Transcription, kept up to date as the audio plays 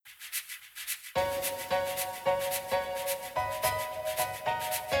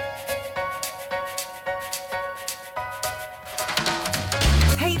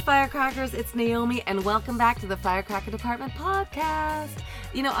Firecrackers, it's Naomi, and welcome back to the Firecracker Department podcast.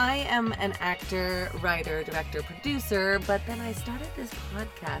 You know, I am an actor, writer, director, producer, but then I started this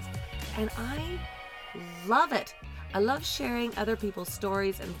podcast, and I love it. I love sharing other people's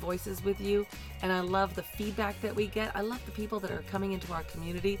stories and voices with you, and I love the feedback that we get. I love the people that are coming into our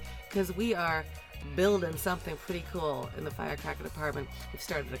community, because we are building something pretty cool in the Firecracker Department. We've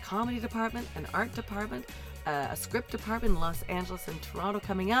started a comedy department, an art department, a script department in Los Angeles and Toronto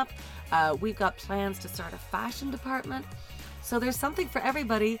coming up. We've got plans to start a fashion department. So there's something for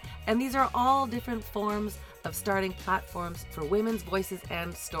everybody, and these are all different forms of starting platforms for women's voices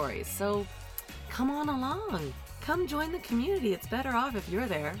and stories. So come on along. Come join the community. It's better off if you're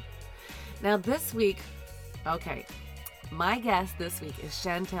there. Now this week, okay, my guest this week is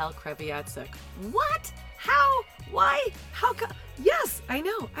Chantal Kreviazuk. What? How? Why? How come? Yes, I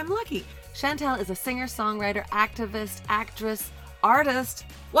know. I'm lucky. Chantal is a singer, songwriter, activist, actress, artist.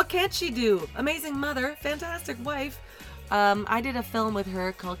 What can't she do? Amazing mother, fantastic wife. I did a film with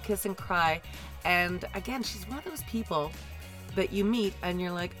her called Kiss and Cry. And again, she's one of those people that you meet and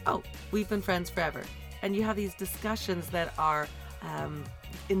you're like, oh, we've been friends forever. And you have these discussions that are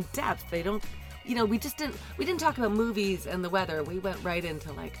in depth. They don't, you know, we didn't talk about movies and the weather. We went right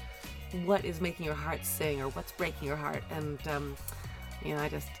into like, what is making your heart sing or what's breaking your heart. And, you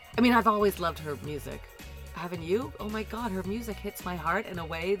know, I've always loved her music. Haven't you? Oh my God, her music hits my heart in a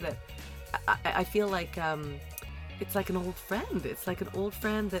way that I feel like it's like an old friend. It's like an old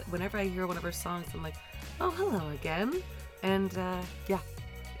friend that whenever I hear one of her songs, I'm like, oh, hello again. And yeah,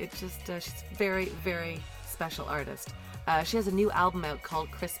 it just, she's a very, very special artist. She has a new album out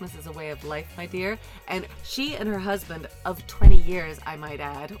called Christmas is a Way of Life, my dear. And she and her husband of 20 years, I might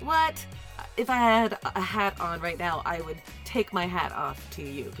add. What? If I had a hat on right now, I would take my hat off to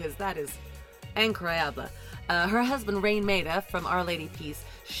you, because that is incredible. Her husband, Rain Maida from Our Lady Peace,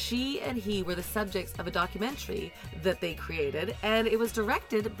 she and he were the subjects of a documentary that they created, and it was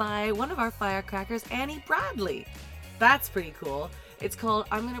directed by one of our firecrackers, Annie Bradley. That's pretty cool. It's called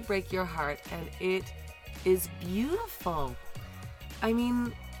I'm Gonna Break Your Heart, and it is beautiful. I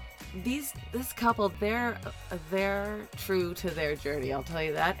mean, this couple, they're true to their journey, I'll tell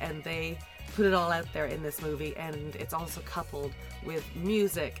you that, and they put it all out there in this movie, and it's also coupled with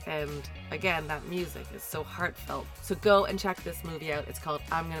music, and again, that music is so heartfelt. So go and check this movie out. It's called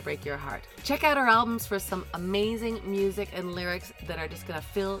I'm Gonna Break Your Heart. Check out our albums for some amazing music and lyrics that are just gonna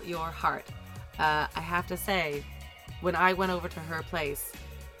fill your heart. I have to say, when I went over to her place,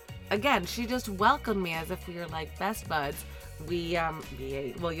 again, she just welcomed me as if we were like best buds. We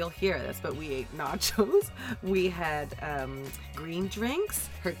ate, well, you'll hear this, but we ate nachos. We had green drinks.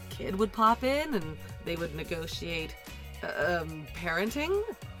 Her kid would pop in and they would negotiate parenting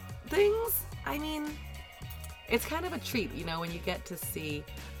things. I mean, it's kind of a treat, you know, when you get to see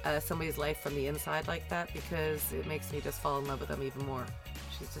somebody's life from the inside like that, because it makes me just fall in love with them even more.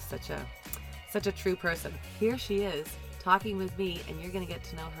 She's just such a true person. Here she is, talking with me, and you're going to get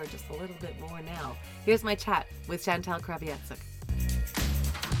to know her just a little bit more now. Here's my chat with Chantal Kreviazuk.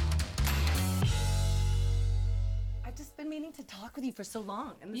 I've just been meaning to talk with you for so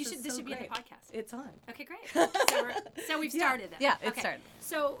long, and this should be in the podcast. It's on. Okay, great. So we've started then. Yeah, it started.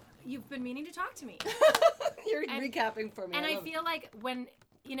 So you've been meaning to talk to me. You're recapping for me. And I feel like when,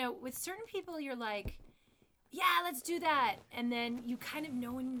 you know, with certain people, you're like, yeah, let's do that. And then you kind of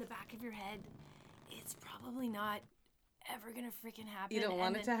know in the back of your head, it's probably not ever gonna freaking happen. You don't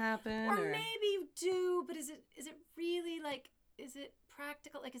want it to happen, or maybe you do, but is it really, like, is it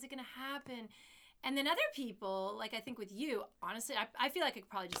practical? Like, is it gonna happen? And then other people, like I think with you, honestly, I feel like I could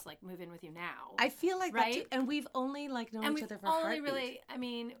probably just like move in with you now. I feel like right? that too. And we've only like known each other for a heartbeat. Really, I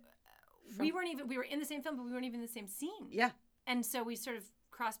mean, we were in the same film, but we weren't even in the same scene. Yeah. And so we sort of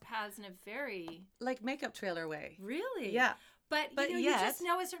crossed paths in a very like makeup trailer way. Really? Yeah. But you know, you just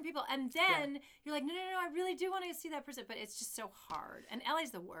know with certain people, and then you're like, no, I really do want to see that person, but it's just so hard. And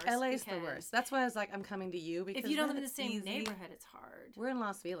LA's the worst. LA's the worst. That's why I was like, I'm coming to you, because if you don't live in the same neighborhood, it's hard. We're in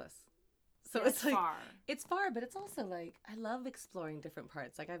Las Vegas, so yeah, it's like far. It's far, but it's also like I love exploring different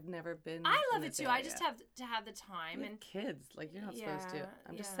parts. Like I've never been. I love it too. I just have to have the time and kids. Like you're not supposed to.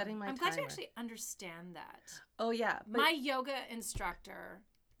 I'm just setting my. I'm glad you actually understand that. Oh yeah, but my yoga instructor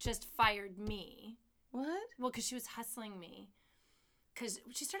just fired me. What? Well, because she was hustling me. Because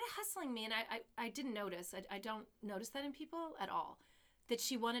she started hustling me, and I didn't notice. I don't notice that in people at all. That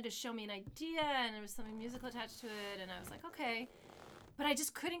she wanted to show me an idea, and there was something musical attached to it, and I was like, okay. But I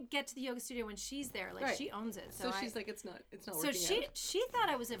just couldn't get to the yoga studio when she's there. Like, she owns it. So she's like, it's not working out. So she thought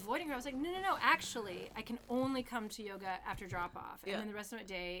I was avoiding her. I was like, no. Actually, I can only come to yoga after drop-off. And then the rest of my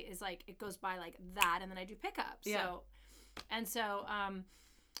day is like, it goes by like that, and then I do pickups. Yeah. So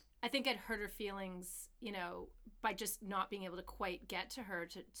I think I'd hurt her feelings, by just not being able to quite get to her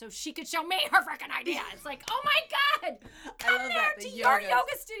so she could show me her freaking idea. It's like, oh my God, come there to your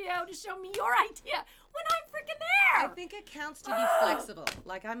yoga studio to show me your idea when I'm freaking there. I think it counts to be flexible.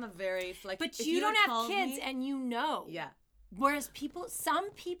 Like, I'm a very flexible. But you don't have kids and Yeah. Whereas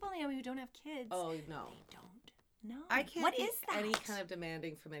some people, Naomi, who don't have kids. Oh, no. They don't. No. I can't What be is that? any kind of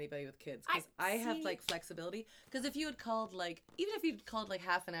demanding from anybody with kids because I have like flexibility. Because if you had called even if you'd called like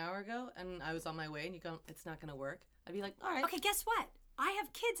half an hour ago and I was on my way and you go, it's not gonna work, I'd be like, all right. Okay, guess what? I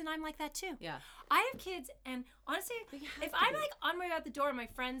have kids and I'm like that too. Yeah. I have kids and honestly, if I'm like on my way out the door and my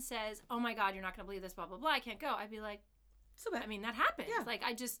friend says, oh my God, you're not gonna believe this, blah blah blah, I can't go. I'd be like, so bad. I mean, that happens. Yeah. Like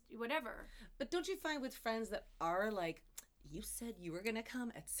I just whatever. But don't you find with friends that are like, you said you were gonna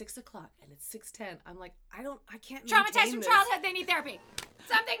come at 6:00 and it's 6:10. I'm like, I can't. Traumatized from childhood, they need therapy.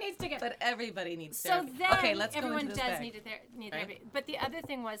 Something needs to give. But everybody needs so therapy. Then okay, let's everyone go into does this need right? therapy. But the other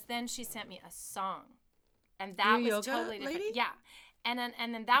thing was, then she sent me a song, and that Your was yoga totally different. lady? Yeah, and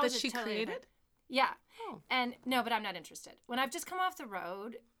then that was she totally created. Different. Yeah. Oh. And no, but I'm not interested. When I've just come off the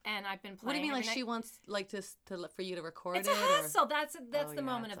road and I've been playing. What do you mean? Like every she night, wants like to for you to record it's it? a hustle. That's Oh, the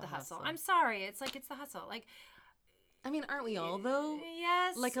moment it's of the a hustle. hustle. I'm sorry. It's the hustle. Like. I mean, aren't we all though?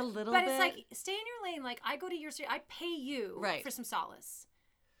 Yes. Like a little but bit. But it's like, stay in your lane. Like, I go to your studio. I pay you Right. for some solace.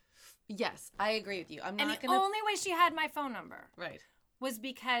 Yes, I agree with you. I'm and not the gonna. only way she had my phone number Right. was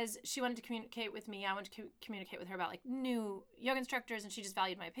because she wanted to communicate with me. I wanted to communicate with her about like new yoga instructors, and she just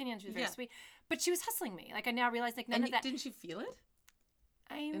valued my opinion. She was very sweet. But she was hustling me. Like, I now realize like none of that. Didn't you feel it?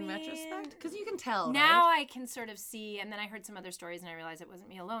 I In mean, retrospect? Because you can tell, now right? I can sort of see, and then I heard some other stories and I realized it wasn't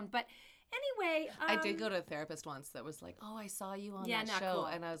me alone. But anyway. I did go to a therapist once that was like, oh, I saw you on that not show. cool.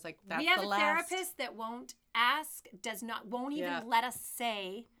 And I was like, that's we have the a last. therapist that won't ask, won't even let us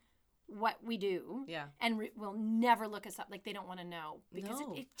say what we do. Yeah. And will never look us up. Like, they don't want to know. Because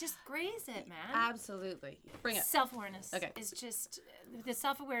No. it just grays it, man. Absolutely. Bring it. Self-awareness Okay. is just, the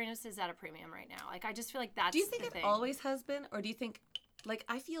self-awareness is at a premium right now. Like, I just feel like that's Do you think the it thing. always has been? Or do you think, like,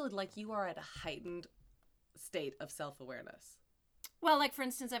 I feel like you are at a heightened state of self-awareness. Well, like, for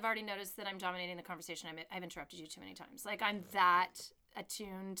instance, I've already noticed that I'm dominating the conversation. I've interrupted you too many times. Like, I'm that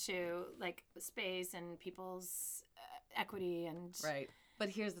attuned to, like, space and people's equity and... Right. But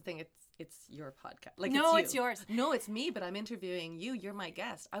here's the thing. It's your podcast. Like, No, it's it's yours. No, it's me, but I'm interviewing you. You're my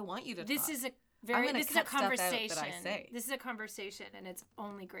guest. I want you to This talk. is a very, this is a cut stuff out that conversation. I say. This is a conversation, and it's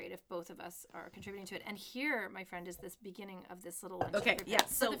only great if both of us are contributing to it. And here, my friend, is this beginning of this little lunch. Okay, yeah.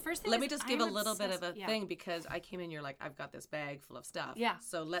 So the first thing let is me just give a I'm little bit of a obsessed- yeah. thing because I came in, you're like, I've got this bag full of stuff. Yeah.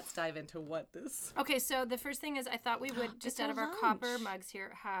 So let's dive into what this. Okay, so the first thing is I thought we would, just It's out a of our lunch. copper mugs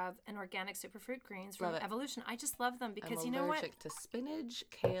here, have an organic superfruit greens from Love it. Evolution. I just love them because I'm you know what? allergic to spinach,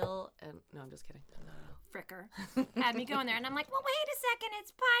 kale, and no, I'm just kidding. No. Fricker had me going there, and I'm like, well, wait a second,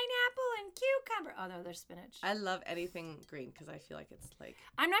 it's pineapple and cucumber. Oh no, there's spinach. I love anything green because I feel like it's like.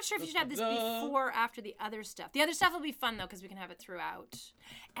 I'm not sure if you should have this before or after the other stuff. The other stuff will be fun though because we can have it throughout.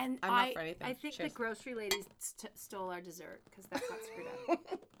 And I'm not for anything. I think Cheers. the grocery ladies stole our dessert because that got screwed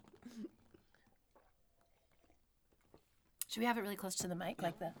up. Should we have it really close to the mic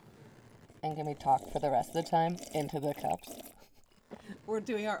like that? And can we talk for the rest of the time into the cups? We're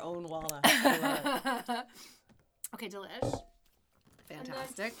doing our own walnut. Okay, delish.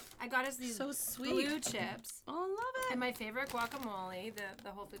 Fantastic. I got us these So sweet. blue chips. Oh, love it. And my favorite guacamole,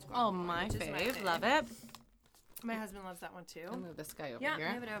 the Whole Foods guacamole. Oh, my which is fave. Love it. My husband loves that one too. I'll move this guy over Yeah,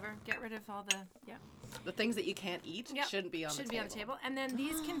 here. move it over. Get rid of all the The things that you can't eat Yep. shouldn't be on Should the be table. on the table. And then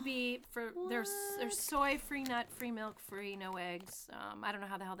these can be for they're soy free, nut free, milk free, no eggs. I don't know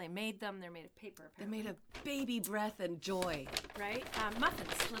how the hell they made them. They're made of paper. They're Apparently. made of baby breath and joy. right?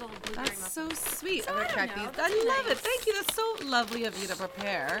 Muffins, little blueberry That's muffins. so sweet. So I'm I gonna don't crack know. these. That's I love nice. it. Thank you. That's so lovely of you to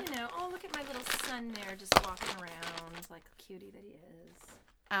prepare. You know, oh look at my little son there, just walking around like a cutie that he is.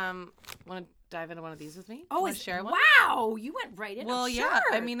 Want to dive into one of these with me? Oh, Wanna share one? wow! You went right in. Well, Oh, yeah.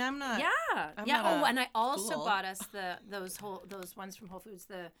 sure. I mean, I'm not. Yeah, I'm yeah. not Oh, a and I also fool. bought us those ones from Whole Foods,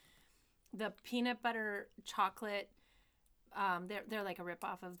 the peanut butter chocolate. They're like a rip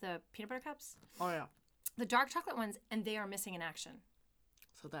off of the peanut butter cups. Oh yeah. The dark chocolate ones, and they are missing in action.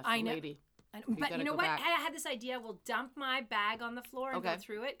 So that's I the know. lady. But gotta you know go what? back. I had this idea. We'll dump my bag on the floor and go Okay.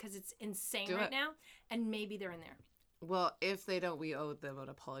 through it because it's insane Do right it. now, and maybe they're in there. Well, if they don't, we owe them an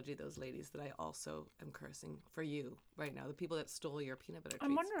apology. Those ladies that I also am cursing for you right now. The people that stole your peanut butter treats.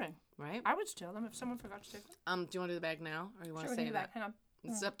 I'm wondering. Right? I would steal them if someone forgot to take them. Do you want to do the bag now, or you want Sure, to we can say do that? that. Hang on.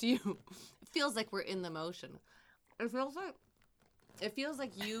 It's up to you. It feels like we're in the motion. It feels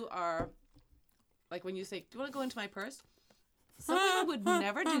like you are, like when you say, "Do you want to go into my purse?" Some people would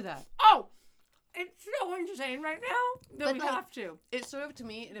never do that. Oh, It's so insane right now that But, we like, have to. It sort of, to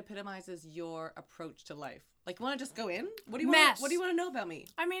me, it epitomizes your approach to life. Like, you want to just go in? What do you Mess. What do you want to know about me?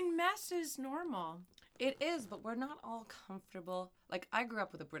 I mean, mess is normal. It is, but we're not all comfortable. Like, I grew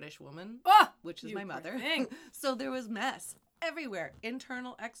up with a British woman, Oh, which is you my poor mother. thing. So there was mess everywhere,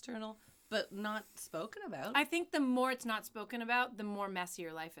 internal, external, but not spoken about. I think the more it's not spoken about, the more messy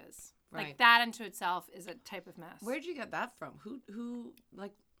your life is. Right. Like, that into itself is a type of mess. Where'd you get that from? Who,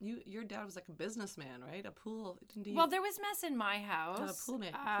 like, your dad was like a businessman, right? A pool, didn't he? Well, there was mess in my house. Pool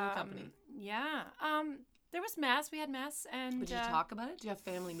company. Yeah. There was mess. We had mess. And But did you talk about it? Do you have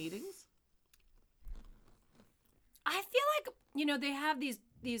family meetings? I feel like, they have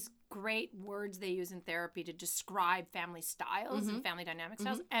these great words they use in therapy to describe family styles and family dynamic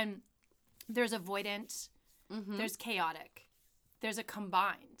styles. And there's avoidant, there's chaotic, there's a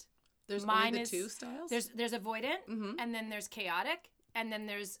combined. There's Mine only the is- two styles? There's avoidant, and then there's chaotic, and then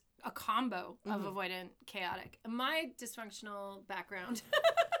there's a combo of avoidant, chaotic. My dysfunctional background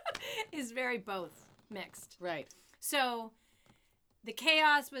is very both mixed. Right. So the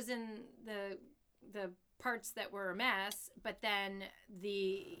chaos was in the parts that were a mess, but then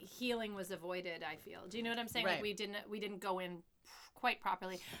the healing was avoided, I feel. Do you know what I'm saying? Right. Like we didn't go in quite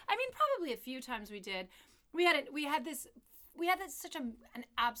properly. I mean, probably a few times we did. We had such an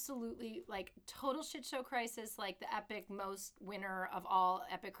absolutely like total shit show crisis, like the epic most winner of all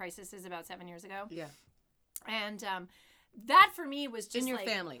epic crises about 7 years ago. Yeah. And that for me was just In your like,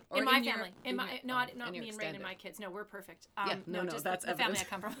 family. Or in my in your- family. in Not your me and Ray extended. and my kids. No, we're perfect. No, just that's the family I evidence.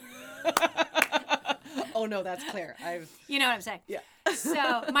 come from. Oh no, that's clear. You know what I'm saying? Yeah.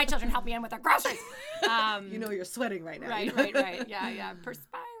 So my children help me in with their groceries. You know you're sweating right now. Right, you know? right. Yeah.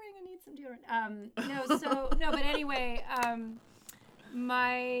 Perspiring. I need some deodorant. No, but anyway,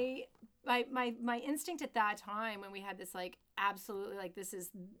 my instinct at that time when we had this like absolutely like this is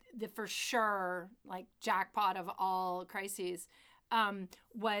the for sure like jackpot of all crises,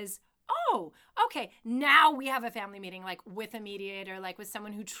 was, oh, okay, now we have a family meeting, like with a mediator, like with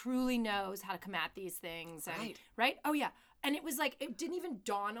someone who truly knows how to come at these things. And, right? Oh, yeah. And it was like, it didn't even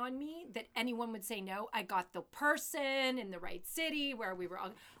dawn on me that anyone would say no. I got the person in the right city where we were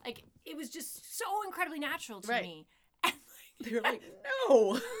all, like, it was just so incredibly natural to me. And They're like,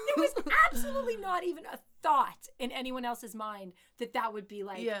 no. there was absolutely not even a thought in anyone else's mind that would be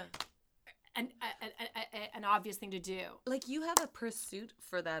like, an obvious thing to do. Like you have a pursuit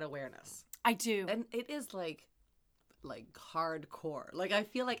for that awareness. I do. And it is like hardcore. Like I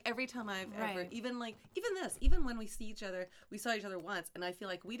feel like every time I've ever, even when we saw each other once, and I feel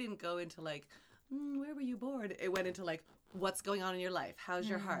like we didn't go into like, where were you bored? It went into like, what's going on in your life? How's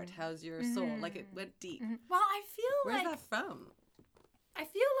your heart? How's your soul? Like it went deep. Well, I feel Where's like that from? I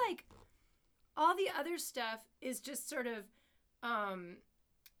feel like all the other stuff is just sort of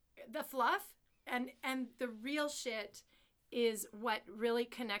the fluff, and the real shit is what really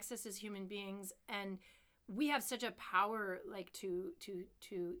connects us as human beings. And we have such a power like to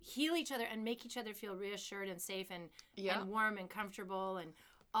heal each other and make each other feel reassured and safe and warm and comfortable and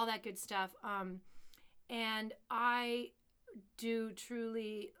all that good stuff. And I do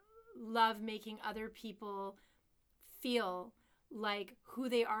truly love making other people feel like who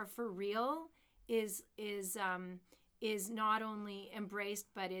they are for real is not only embraced,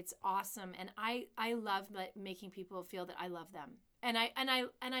 but it's awesome. And I love making people feel that I love them. And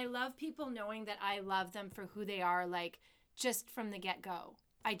I love people knowing that I love them for who they are, like just from the get-go.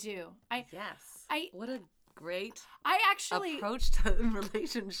 I do. What a great actually approach to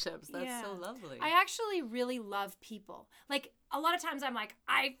relationships. That's so lovely. I actually really love people. Like a lot of times I'm like,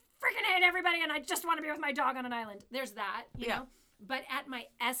 I freaking hate everybody and I just want to be with my dog on an island. There's that, you know? But at my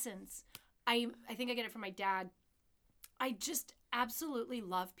essence, I think I get it from my dad. I just absolutely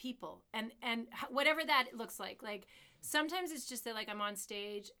love people. And whatever that looks like sometimes it's just that like I'm on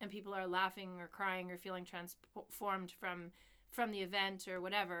stage and people are laughing or crying or feeling transformed from the event or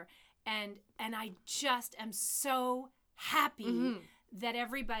whatever. And I just am so happy that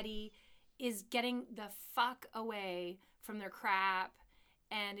everybody is getting the fuck away from their crap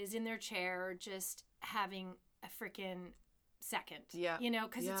and is in their chair just having a freaking second.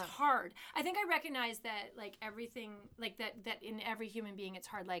 Because it's hard. I think I recognize that like everything like that in every human being it's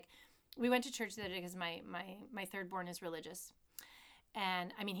hard. Like we went to church the other day because my third born is religious.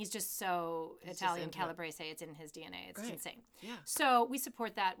 And I mean, he's just so Italian Calabrese. It's in his DNA. It's insane. Yeah. So we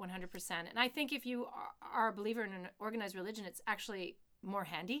support that 100%. And I think if you are a believer in an organized religion, it's actually more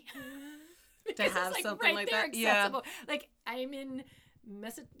handy to have it's, something like that. Accessible. Yeah. Like I'm in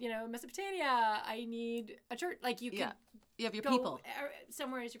Mesopotamia. I need a church. Like you can you have your go people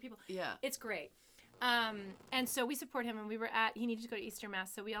somewhere is your people. Yeah. It's great. And so we support him, and he needed to go to Easter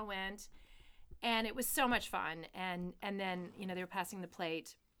Mass, so we all went. And it was so much fun. And then, they were passing the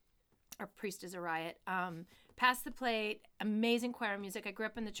plate. Our priest is a riot. Passed the plate, amazing choir music. I grew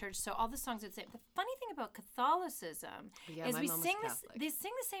up in the church, so all the songs are the same. The funny thing about Catholicism is they sing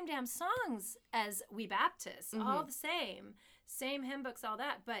the same damn songs as we Baptists, all the same hymn books, all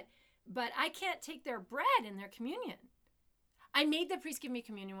that. But I can't take their bread in their communion. I made the priest give me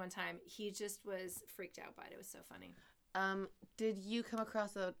communion one time. He just was freaked out by it. It was so funny. Did you come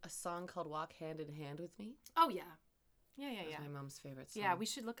across a song called "Walk Hand in Hand with Me"? Oh yeah. Yeah. That's my mom's favorite song. Yeah, we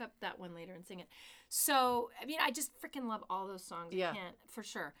should look up that one later and sing it. So, I just freaking love all those songs. Yeah. I can't, for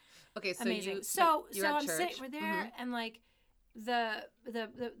sure. Okay, so amazing. You're I'm sitting, we're there, and like the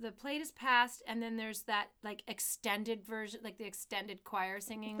plate is passed, and then there's that like extended version, like the extended choir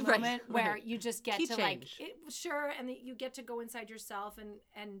singing moment where you just get to change. And you get to go inside yourself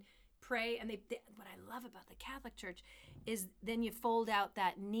and pray. And what I love about the Catholic Church is then you fold out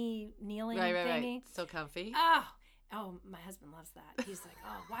that kneeling thingy. Right. So comfy. Oh, my husband loves that. He's like,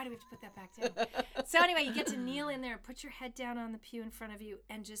 oh, why do we have to put that back down? So anyway, you get to kneel in there and put your head down on the pew in front of you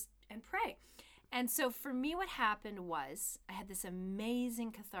and pray. And so for me, what happened was I had this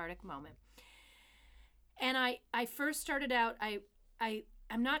amazing cathartic moment. And I first started out,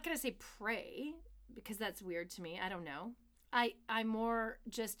 I'm not going to say pray because that's weird to me. I don't know. I more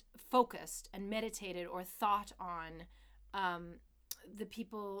just focused and meditated or thought on the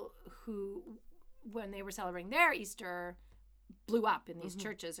people who, when they were celebrating their Easter, blew up in these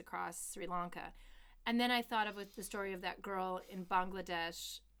churches across Sri Lanka. And then I thought of the story of that girl in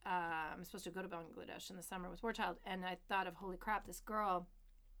Bangladesh. I'm supposed to go to Bangladesh in the summer with War Child. And I thought of, holy crap, this girl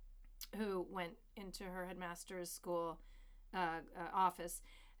who went into her headmaster's school office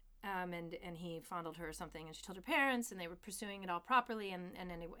and he fondled her or something. And she told her parents, and they were pursuing it all properly. And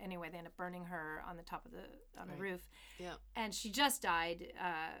anyway, they ended up burning her on the top of the roof. Yeah. And she just died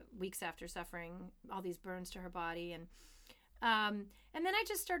weeks after suffering all these burns to her body. And then I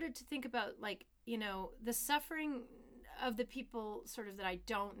just started to think about, like, the suffering of the people sort of that I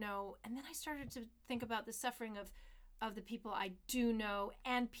don't know. And then I started to think about the suffering of the people I do know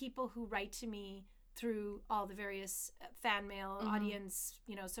and people who write to me through all the various fan mail, audience,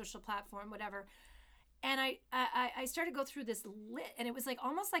 social platform, whatever. And I started to go through this and it was like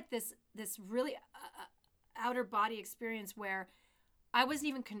almost like this really outer body experience where I wasn't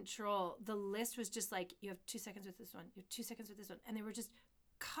even control. The list was just like, you have 2 seconds with this one, you have 2 seconds with this one, and they were just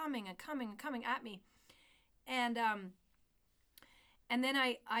coming and coming and coming at me. And then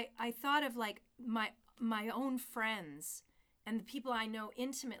I thought of like my own friends and the people I know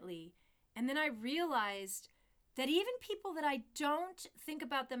intimately. And then I realized that even people that I don't think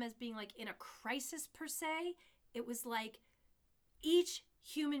about them as being like in a crisis per se, it was like each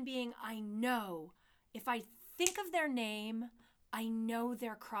human being I know, if I think of their name, I know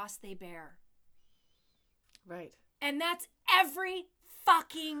their cross they bear. Right. And that's every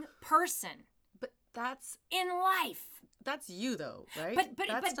fucking person. But that's in life. That's you though, right? But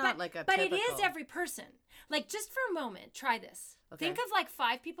not like a But typical... it is every person. Like, just for a moment, try this. Okay. Think of like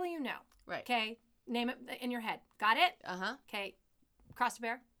 5 people you know. Right. Okay. Name it in your head. Got it? Uh-huh. Okay. Cross to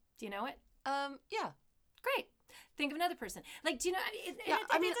bear. Do you know it? Yeah. Great. Think of another person. Like, do you know? It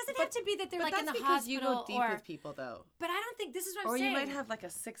doesn't have to be that they're like in the hospital. Hospital. You go deep with people, though. But I don't think this is what I'm saying. Or you might have like a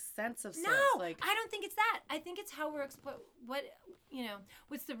sixth sense of sense. No, like... I don't think it's that. I think it's how we're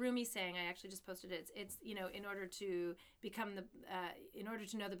what's the Rumi saying? I actually just posted it. It's in order to become in order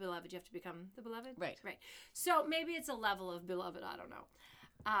to know the beloved, you have to become the beloved. Right. Right. So maybe it's a level of beloved. I don't know.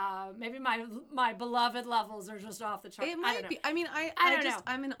 Maybe my beloved levels are just off the chart. It might be. I mean, I don't know.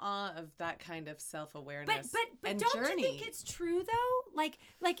 I'm in awe of that kind of self-awareness. But and don't journey. you think it's true though? Like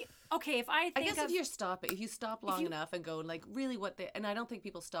okay, if you stop long enough and go like really and I don't think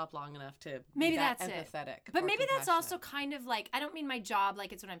people stop long enough to maybe be that that's empathetic. But maybe that's also kind of like, I don't mean my job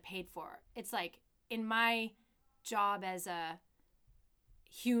like it's what I'm paid for. It's like in my job as a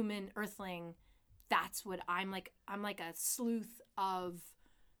human earthling, that's what I'm like. I'm like a sleuth of.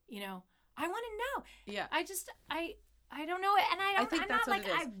 I want to know. Yeah. I don't know it, and I think I'm that's not what like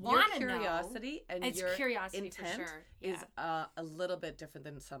it is. I want to know. Your curiosity and it's your curiosity intent for sure. Yeah. is a little bit different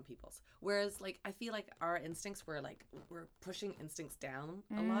than some people's. Whereas, like, I feel like our instincts we're pushing instincts down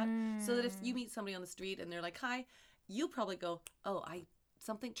a lot. So that if you meet somebody on the street and they're like, "Hi," you'll probably go, "Oh,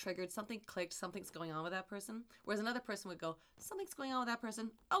 something triggered, something clicked, something's going on with that person." Whereas another person would go, "Something's going on with that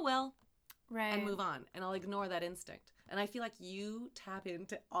person. Oh well." Right. And move on. And I'll ignore that instinct. And I feel like you tap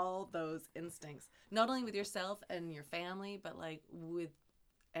into all those instincts, not only with yourself and your family, but like with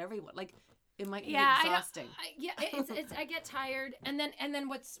everyone. Like it might be exhausting. I get tired. And then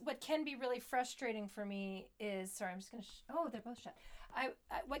what can be really frustrating for me is, sorry, I'm just going to, they're both shut.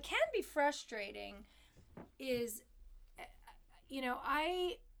 what can be frustrating is,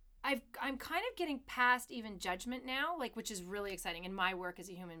 I'm kind of getting past even judgment now, like, which is really exciting in my work as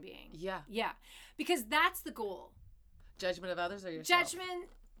a human being. Yeah. Yeah. Because that's the goal. Judgment of others or yourself? Judgment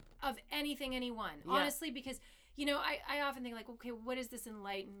of anything, anyone. Yeah. Honestly, because, I often think, like, okay, what is this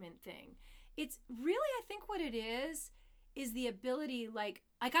enlightenment thing? It's really, I think what it is the ability, like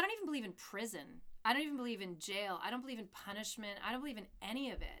I don't even believe in prison. I don't even believe in jail. I don't believe in punishment. I don't believe in any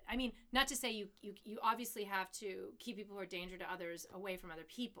of it. I mean, not to say you obviously have to keep people who are a danger to others away from other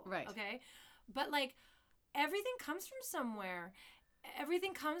people. Right. Okay? But, like, everything comes from somewhere.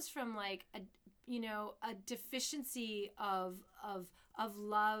 Everything comes from, like, a deficiency of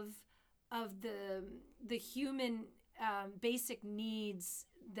love, of the human basic needs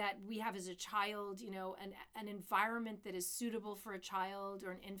that we have as a child, an environment that is suitable for a child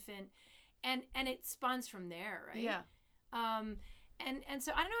or an infant. And it spawns from there, right? Yeah. And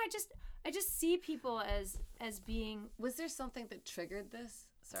so I don't know. I just see people as being. Was there something that triggered this?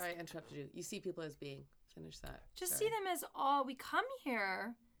 Sorry, I interrupted you. You see people as being. Finish that. Just see them as all. We come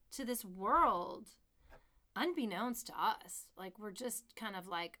here to this world, unbeknownst to us. Like, we're just kind of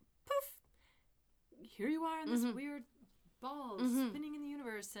like, poof. Here you are in this weird ball spinning in the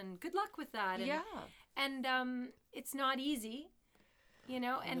universe, and good luck with that. And, yeah. And it's not easy.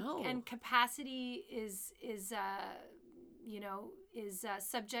 And capacity is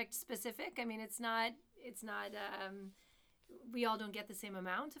subject specific. I mean, it's not we all don't get the same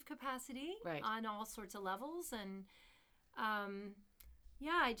amount of capacity on all sorts of levels. And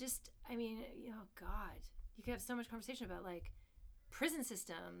God, you could have so much conversation about, like, prison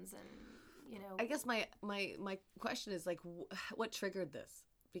systems and, I guess my question is, like, what triggered this?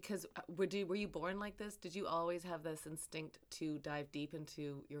 Because were you born like this? Did you always have this instinct to dive deep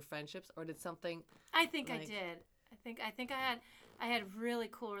into your friendships, or did something? I think I did. I think I had really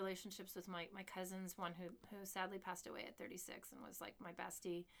cool relationships with my cousins. One who sadly passed away at 36 and was, like, my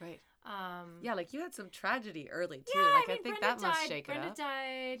bestie. Right. Yeah, like, you had some tragedy early too. Yeah, like, I think Brenda that must shake it Brenda up.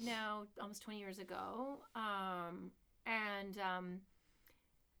 died now almost 20 years ago.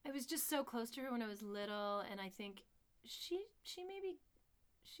 I was just so close to her when I was little, and I think she maybe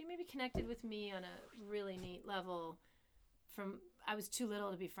connected with me on a really neat level. I was too little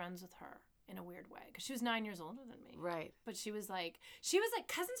to be friends with her in a weird way, because she was 9 years older than me. Right. But she was like,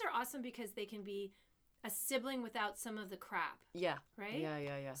 cousins are awesome because they can be a sibling without some of the crap. Yeah. Right?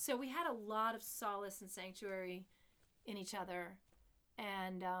 Yeah. So we had a lot of solace and sanctuary in each other.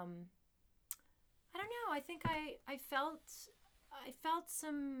 And I don't know, I think I felt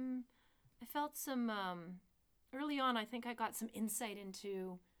some early on, I think I got some insight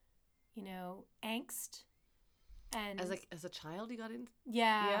into, angst. And as a child, you got in?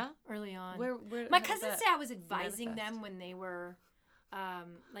 Yeah. Early on. Where my cousin said I was advising them when they were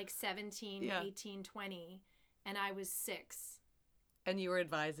like 17, 18, 20, and I was 6. And you were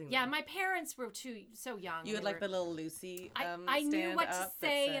advising them? Yeah, my parents were so young. You had, like, the little Lucy I knew what to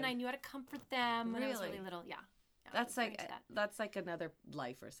say, and I knew how to comfort them when I was really little. Yeah. That's like another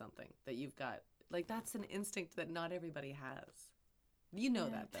life or something that you've got. Like, that's an instinct that not everybody has. You know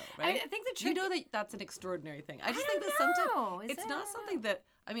that, though, right? I think the trick... You know that that's an extraordinary thing. I just think that sometimes it's not something that...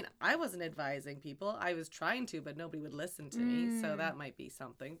 I mean, I wasn't advising people. I was trying to, but nobody would listen to me, so that might be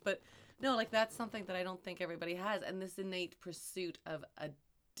something. But no, like, that's something that I don't think everybody has. And this innate pursuit of a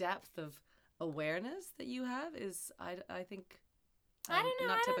depth of awareness that you have is, I think, I don't know.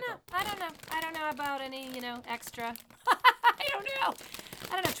 not typical. I don't know about any, extra.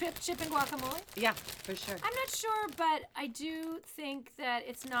 I don't know, chip and guacamole. Yeah, for sure. I'm not sure, but I do think that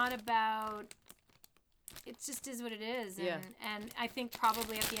it's not about, it just is what it is. And I think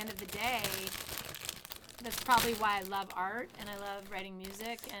probably at the end of the day, that's probably why I love art and I love writing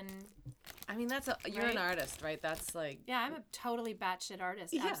music. And I mean, you're an artist, right? That's like... Yeah, I'm a totally batshit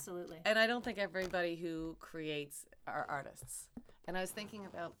artist, absolutely. And I don't think everybody who creates are artists. And I was thinking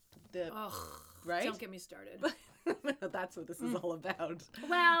about right? Don't get me started. That's what this is all about.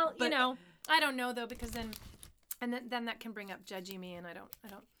 Well, I don't know, though, because then that can bring up judging me, and I don't.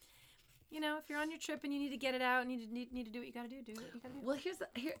 If you're on your trip and you need to get it out and you need to do what you got to do, do what you got to do. Well,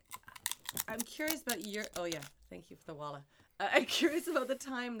 I'm curious about your... Oh, yeah. Thank you for the walla. I'm curious about the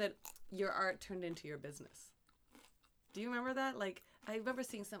time that your art turned into your business. Do you remember that? Like, I remember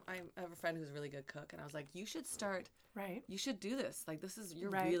seeing I have a friend who's a really good cook, and I was like, you should start... Right. You should do this. Like, you're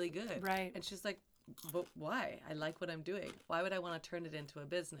really good. Right. And she's like, but why? I like what I'm doing. Why would I want to turn it into a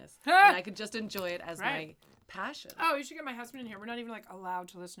business? And I could just enjoy it as my passion. Oh, you should get my husband in here. We're not even, like, allowed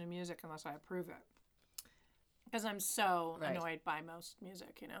to listen to music unless I approve it. Because I'm so annoyed by most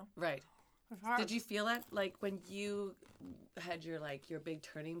music, Right. It's hard. Did you feel that like when you had your big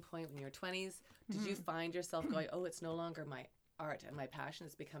turning point when you were 20s? Did you find yourself going, oh, it's no longer my art and my passion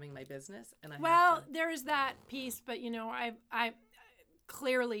is becoming my business, and there is that piece, but I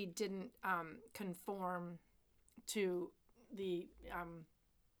clearly didn't conform to the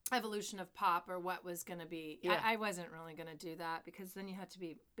evolution of pop or what was going to be. Yeah. I wasn't really going to do that because then you had to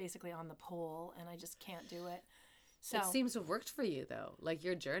be basically on the pole, and I just can't do it. So it seems to have worked for you though, like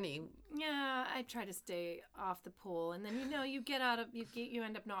your journey. Yeah, I try to stay off the pole, and then you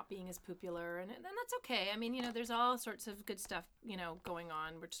end up not being as popular, and that's okay. I mean, there's all sorts of good stuff going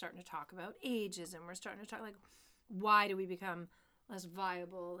on. We're starting to talk about ageism. We're starting to talk like, why do we become less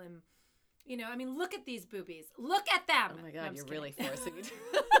viable? And I mean, look at these boobies. Look at them. Oh my God, you're really forcing me to.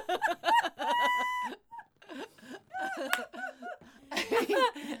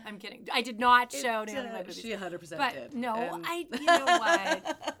 I'm kidding. I did not show any of my boobies. She 100% but did. No, And you know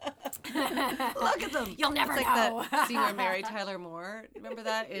what? look at them. You'll never it's know. like that scene where Mary Tyler Moore. Remember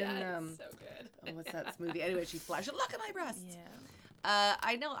that in it's so good. oh, what's that movie? Anyway, she flashed. Look at my breasts. Yeah.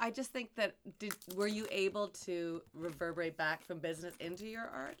 I know. I just think that were you able to reverberate back from business into your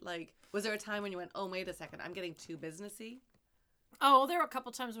art? Like, was there a time when you went, oh, wait a second, I'm getting too businessy? Oh, there were a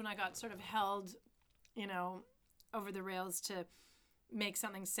couple times when I got sort of held, over the rails to make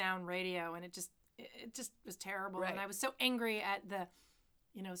something sound radio, and it just was terrible. Right. And I was so angry at the,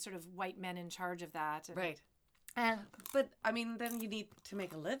 sort of white men in charge of that. And, Right. And But I mean, then you need to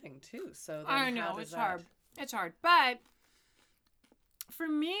make a living too. So then I know it's hard. It's hard, but for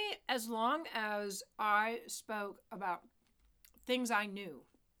me, as long as I spoke about things I knew.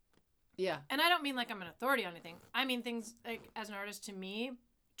 Yeah. And I don't mean like I'm an authority on anything. I mean things like, as an artist, to me,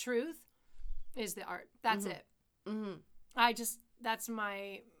 truth is the art. That's it. Mm-hmm. That's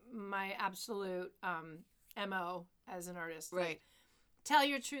my absolute MO as an artist. Right. Like, tell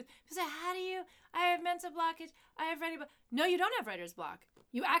your truth. People say, I have mental blockage. I have writer's block. No, you don't have writer's block.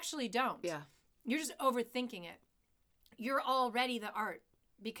 You actually don't. Yeah. You're just overthinking it. You're already the art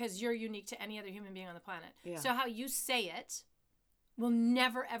because you're unique to any other human being on the planet. Yeah. So how you say it will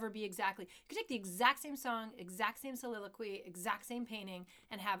never, ever be exactly. You could take the exact same song, exact same soliloquy, exact same painting,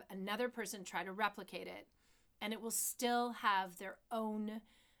 and have another person try to replicate it. And it will still have their own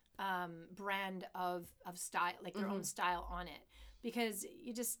brand of style, like their own style on it. Because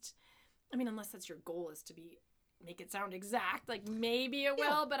unless that's your goal is to make it sound exact, like maybe it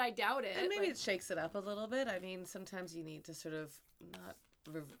will, but I doubt it. And maybe it shakes it up a little bit. I mean, sometimes you need to sort of not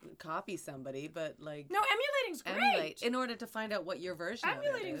copy somebody, but like... No, emulating's great. Emulate in order to find out what your version of it is.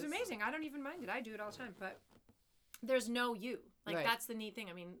 Emulating's amazing. I don't even mind it. I do it all the time, but there's no you. Like, right. That's the neat thing.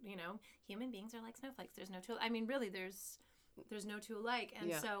 I mean, human beings are like snowflakes. There's no two... I mean, really, there's no two alike.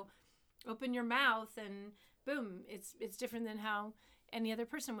 And so open your mouth and boom, it's different than how any other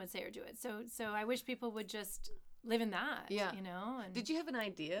person would say or do it. So I wish people would just live in that, And did you have an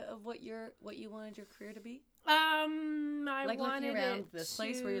idea of what you wanted your career to be? I like wanted looking around it this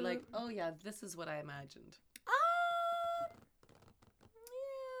place where you're like, oh yeah, this is what I imagined.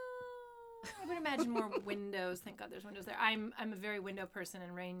 Yeah, I would imagine more windows. Thank God there's windows there. I'm a very window person,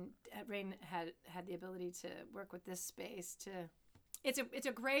 and Rain had the ability to work with this space to. It's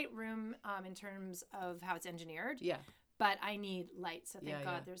a great room in terms of how it's engineered. Yeah. But I need light, so thank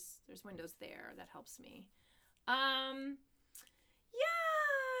God there's windows there. That helps me.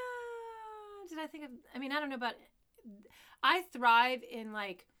 Did I think of? I mean, I don't know about. I thrive in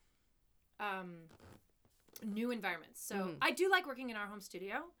like new environments. So I do like working in our home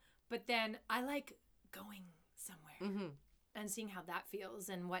studio, but then I like going somewhere and seeing how that feels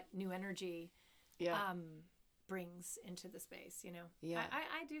and what new energy brings into the space. Yeah.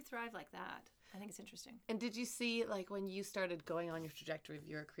 I do thrive like that. I think it's interesting. And did you see, like, when you started going on your trajectory of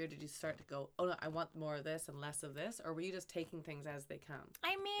your career, did you start to go, oh no, I want more of this and less of this? Or were you just taking things as they come?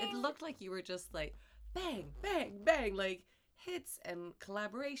 I mean... It looked like you were just like, bang, bang, bang, like hits and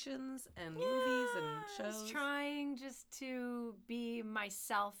collaborations and movies and shows. I was trying just to be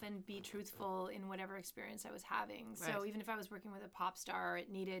myself and be truthful in whatever experience I was having. Right. So even if I was working with a pop star,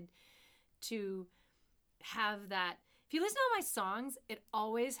 it needed to have that... If you listen to all my songs, it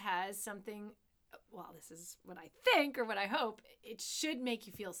always has something... Well, this is what I think or what I hope. It should make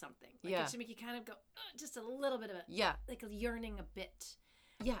you feel something. Like It should make you kind of go, just a little bit of it. Yeah. Like yearning a bit.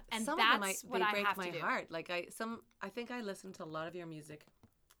 Yeah. And some that's of them, what they I break have my to do. heart. Like I think I listened to a lot of your music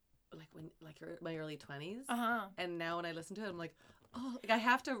like my early 20s. Uh-huh. And now when I listen to it, I'm like, oh, like I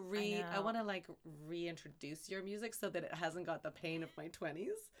have to I know. want to like reintroduce your music so that it hasn't got the pain of my 20s.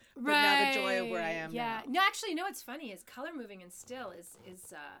 But Right. now the joy of where I am now. No, actually, what's funny is Color Moving and Still is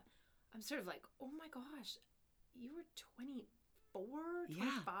I'm sort of like, oh my gosh, you were 25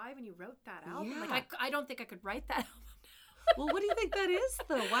 25 when you wrote that album. Yeah. Like I don't think I could write that album. Well, what do you think that is,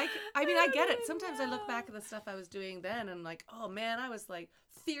 though? Why? I mean, I get it. Sometimes I look back at the stuff I was doing then, and I'm like, oh man, I was like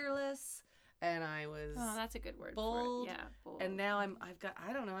fearless, and I was. Oh, that's a good word. Bold. For it. Yeah, bold. And now I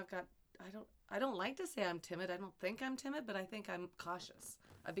don't like to say I'm timid. I don't think I'm timid, but I think I'm cautious.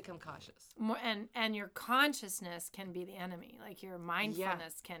 I've become cautious. More and your consciousness can be the enemy. Like your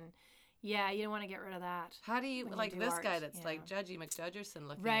mindfulness can. Yeah, you don't want to get rid of that. How do you like this art, guy that's like Judgy McJudgerson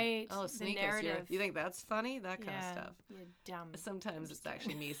looking? Right. Oh, the sneakers. narrative. You think that's funny? That kind of stuff. You're dumb. Sometimes it's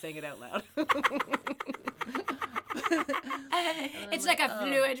actually me saying it out loud. It's like a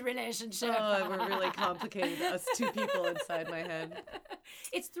fluid relationship. Oh, we're really complicated. Us two people inside my head.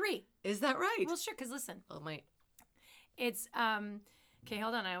 It's 3. Is that right? Well, sure. Because listen. Oh my. It's okay.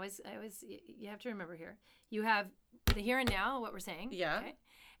 Hold on. I always. You have to remember here. You have the here and now. What we're saying. Yeah. Okay?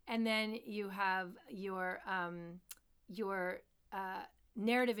 And then you have your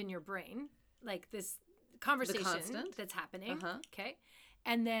narrative in your brain, like this conversation that's happening. Okay.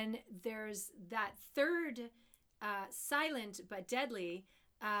 And then there's that third silent but deadly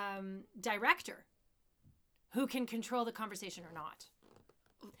director who can control the conversation or not.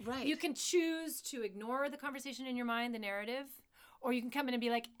 Right. You can choose to ignore the conversation in your mind, the narrative, or you can come in and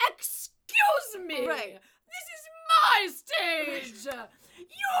be like, excuse me. Right. This is my stage.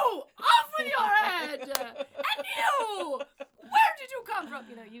 You off with your head. And you, where did you come from?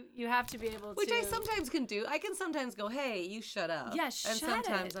 You know, you have to be able to. Which I sometimes can do. I can sometimes go, hey, you shut up. Yeah, and shut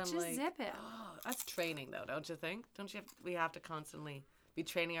sometimes it. I'm Just like, zip it. oh, that's training though, don't you think? We have to constantly be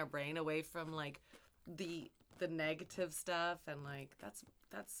training our brain away from like the negative stuff, and like that's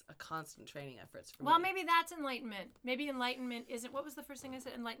a constant training efforts for me. Well, maybe that's enlightenment. Maybe enlightenment isn't. What was the first thing I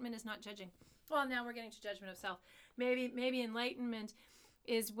said? Enlightenment is not judging. Well, now we're getting to judgment of self. Maybe enlightenment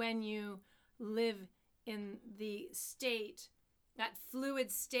is when you live in the state, that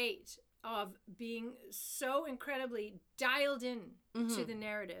fluid state of being so incredibly dialed in to the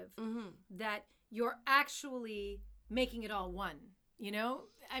narrative that you're actually making it all one. You know?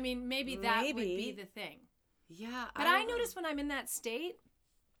 I mean, maybe that would be the thing. Yeah. But I notice when I'm in that state,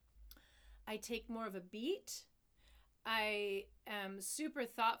 I take more of a beat. I am super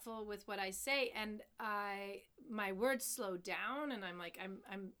thoughtful with what I say, and my words slow down, and I'm like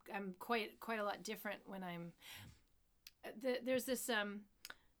I'm quite a lot different when I'm. There's this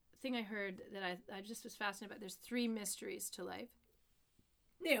thing I heard that I just was fascinated about. There's 3 mysteries to life.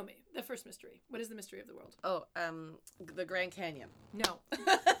 Naomi, the first mystery. What is the mystery of the world? Oh, the Grand Canyon. No.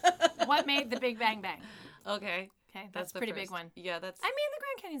 What made the Big Bang Bang? Okay. Okay, that's a pretty big one. Yeah, that's. I mean, the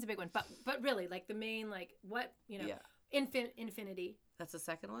Grand Canyon's a big one, but really, like the main, like what infinity. That's the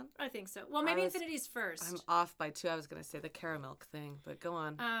second one? I think so. Well, maybe infinity's first. I'm off by 2. I was going to say the caramel thing, but go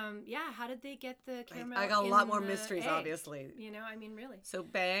on. Yeah, how did they get the caramel? I got a lot more mysteries, obviously. You know, I mean, really. So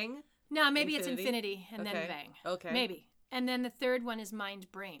bang? No, maybe it's infinity and then bang. Okay. Maybe. And then the third one is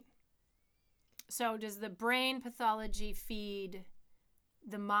mind-brain. So does the brain pathology feed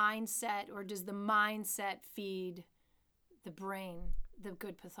the mindset, or does the mindset feed the brain, the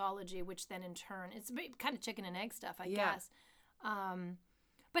good pathology, which then in turn, it's kind of chicken and egg stuff, I guess.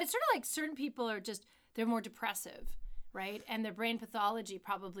 But it's sort of like certain people are just, they're more depressive, right? And their brain pathology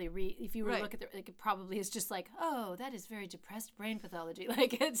probably, if you were to look at it probably is just like, oh, that is very depressed brain pathology.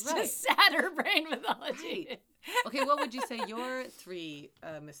 Like it's just sadder brain pathology. Right. Okay, what would you say your 3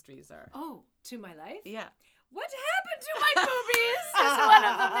 mysteries are? Oh, to my life? Yeah. What happened to my boobies? Is one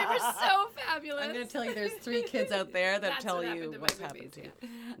of them. They were so fabulous. I'm going to tell you there's 3 kids out there that tell you what's happened to you.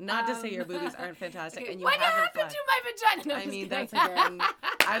 Not to say your boobies aren't fantastic. Okay. And you what haven't happened to my vagina? No, I mean, kidding. that's again,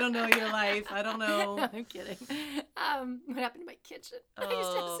 I don't know your life. I don't know. No, I'm kidding. What happened to my kitchen?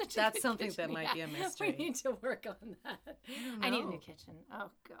 Oh, that's something that might be a mystery. We need to work on that. I need a new kitchen. Oh,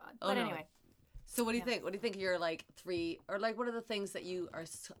 God. But anyway. So what do you think? What do you think you're like 3, or like what are the things that you are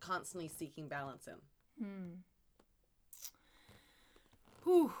constantly seeking balance in?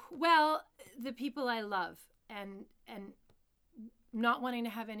 Well, the people I love, and not wanting to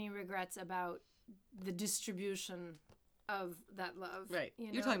have any regrets about the distribution of that love. Right. You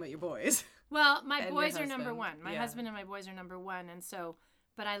know? You're talking about your boys. Well, my boys are number 1. My Yeah. husband and my boys are number 1, and so,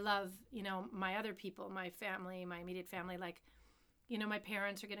 but I love, my other people, my family, my immediate family. Like, my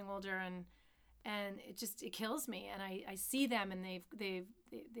parents are getting older, and it kills me, and I see them, and they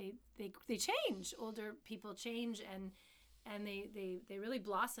change. Older people change, and they really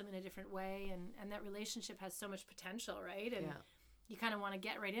blossom in a different way, and that relationship has so much potential, right? And you kind of want to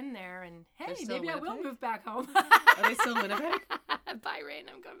get right in there, and hey, maybe I will move back home. Are they still in Winnipeg? Bye, Rain.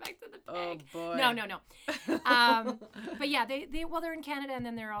 I'm going back to the Oh pig. boy. No. But yeah, they're in Canada, and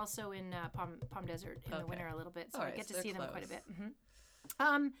then they're also in Palm Desert in the winter a little bit, so All I right, get to so see they're them quite a close.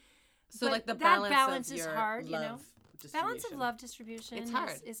 bit. So but like the that balance, balance of is your hard, you know. love Balance of distribution. love distribution It's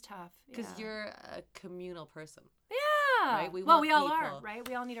hard. is tough Because yeah. you're a communal person. Yeah. Right? We Well, want we all are, people. right?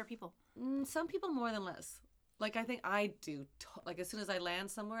 We all need our people. Some people more than less. Like I think I do. Like as soon as I land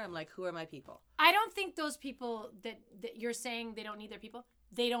somewhere, I'm like, who are my people? I don't think those people that you're saying they don't need their people,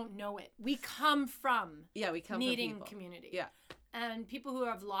 they don't know it. We come from Yeah, we come needing from people. community. Yeah. And people who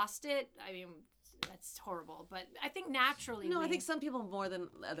have lost it, I mean, that's horrible. But I think naturally. No, I think some people more than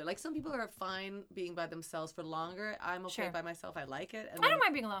other. Like some people are fine being by themselves for longer. I'm okay Sure. by myself. I like it. And I then- don't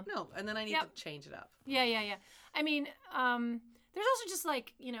mind being alone. No, and then I need Yep. to change it up. Yeah. I mean, there's also just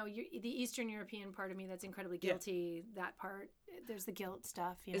like, you know, the Eastern European part of me that's incredibly Yeah. guilty. That part, there's the guilt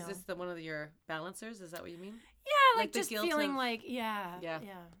stuff, you Is know. this one of your balancers? Is that what you mean? Yeah, like like the just guilt feeling of- like, Yeah.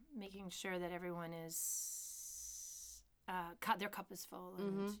 making sure that everyone is, their cup is full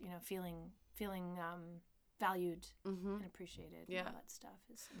and, you know, feeling valued and appreciated. Yeah. And all that stuff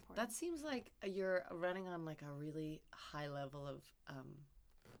is important. That seems like you're running on like a really high level of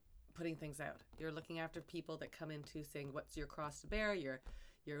putting things out. You're looking after people that come into saying, "What's your cross to bear?" You're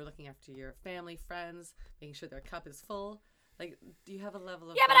looking after your family, friends, making sure their cup is full. Like, do you have a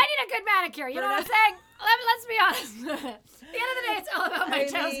level of? Yeah, but I need a good manicure. You know what I'm saying? Let's be honest. At the end of the day, it's all about my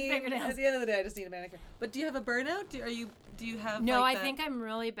toes and fingernails. At the end of the day, I just need a manicure. But do you have a burnout? Do you have? No, like I think I'm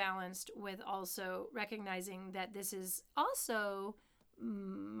really balanced with also recognizing that this is also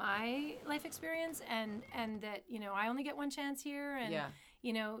my life experience and that, you know, I only get one chance here and Yeah.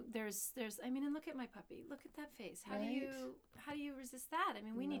 you know, there's I mean, and look at my puppy. Look at that face. How do you resist that? I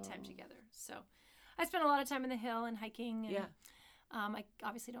mean, we need time together. So I spent a lot of time in the hill and hiking and I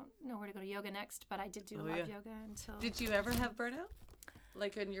obviously don't know where to go to yoga next, but I did do a lot of yoga until Did you ever have burnout?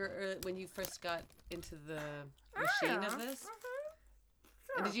 Like when you first got into the machine of this?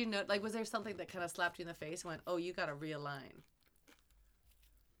 And did you know, like, was there something that kind of slapped you in the face and went, "Oh, you got to realign"?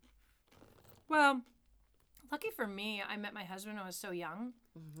 Well, lucky for me, I met my husband when I was so young.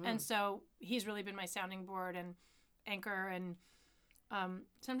 And so he's really been my sounding board and anchor and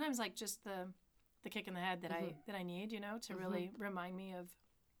sometimes like just the kick in the head that I need, you know, to really remind me of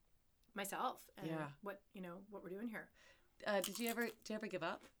myself and what we're doing here. Did you ever give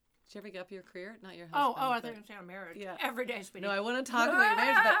up? Did you ever give up your career? Not your husband. I thought you were saying I'm married. Yeah. Every day, sweetie. No, I want to talk about your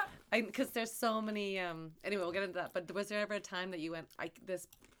marriage, but because there's so many. Anyway, we'll get into that. But was there ever a time that you went, "This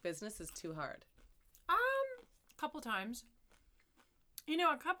business is too hard"? Couple times. You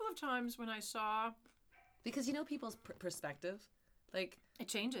know, a couple of times when I saw. Because you know people's perspective, like. It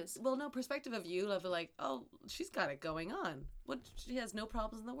changes. Well, no, perspective of you, of like, oh, she's got it going on. She has no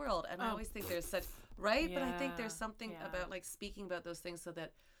problems in the world. And I always think there's such, right? Yeah, But I think there's something about like speaking about those things so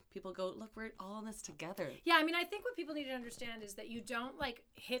that people go, look, we're all in this together. Yeah, I mean, I think what people need to understand is that you don't like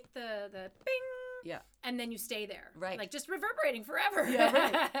hit the bing. Yeah. And then you stay there. Right. Like just reverberating forever.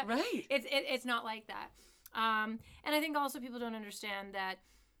 Yeah, right. It's not like that. And I think also people don't understand that,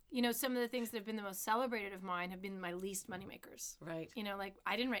 you know, some of the things that have been the most celebrated of mine have been my least moneymakers. Right. You know, like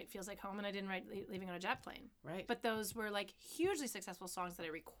I didn't write Feels Like Home and I didn't write Leaving on a Jet Plane. Right. But those were like hugely successful songs that I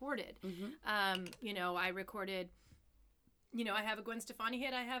recorded. You know, I recorded, you know, I have a Gwen Stefani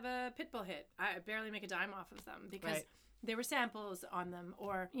hit, I have a Pitbull hit. I barely make a dime off of them because there were samples on them.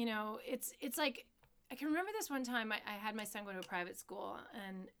 Or, you know, it's like, I can remember this one time I had my son go to a private school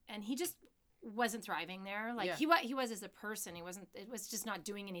and he just wasn't thriving there. Like he was as a person. It was just not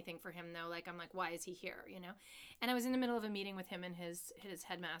doing anything for him though. Like I'm like, why is he here? You know? And I was in the middle of a meeting with him and his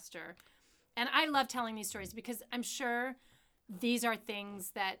headmaster. And I love telling these stories because I'm sure these are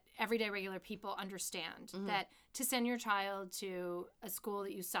things that everyday regular people understand, that to send your child to a school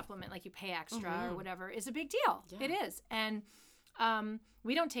that you supplement, like you pay extra or whatever, is a big deal. Yeah. It is. And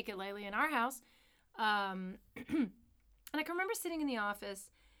we don't take it lightly in our house. And I can remember sitting in the office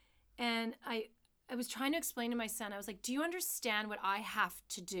and I was trying to explain to my son, I was like, do you understand what I have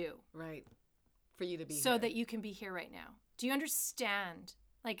to do? Right. For you to be so here. that you can be here right now. Do you understand?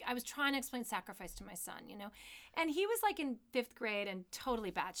 Like I was trying to explain sacrifice to my son, you know? And he was like in 5th grade and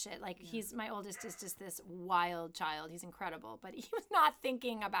totally batshit. Like my oldest is just this wild child. He's incredible, but he was not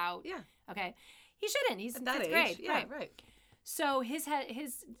thinking about, okay. He shouldn't. He's in 5th grade. Yeah, right. So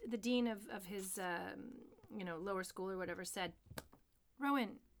the dean of his, you know, lower school or whatever said,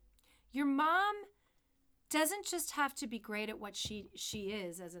 Rowan, your mom doesn't just have to be great at what she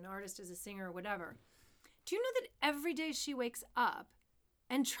is as an artist, as a singer or whatever. Do you know that every day she wakes up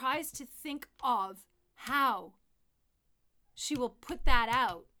and tries to think of how she will put that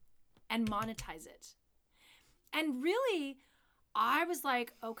out and monetize it? And really, I was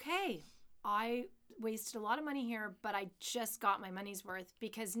like, okay, I wasted a lot of money here, but I just got my money's worth,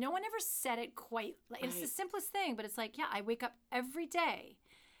 because no one ever said it quite. Like, it's the simplest thing, but it's like, yeah, I wake up every day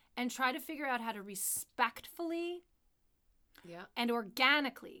and try to figure out how to respectfully and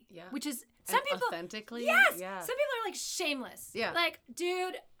organically, which is some and people authentically. Yes. Yeah. Some people are like shameless. Yeah. Like,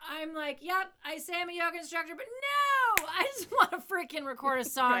 dude, I'm like, yep, I say I'm a yoga instructor, but no, I just want to freaking record a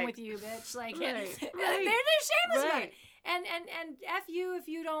song with you, bitch. Like, they're shameless about it. And F you if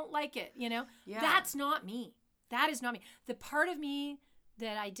you don't like it, you know? Yeah. That's not me. That is not me. The part of me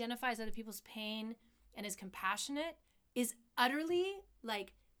that identifies other people's pain and is compassionate is utterly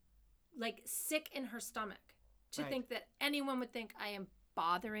like sick in her stomach to think that anyone would think I am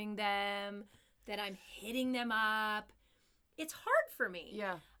bothering them, that I'm hitting them up. It's hard for me.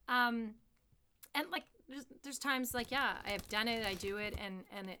 Yeah. And like there's times like, yeah, I have done it, I do it, and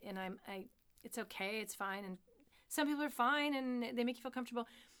it's okay, it's fine, and some people are fine and they make you feel comfortable.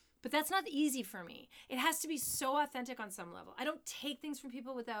 But that's not easy for me. It has to be so authentic on some level. I don't take things from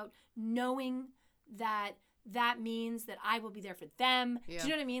people without knowing that means that I will be there for them. Yeah. Do you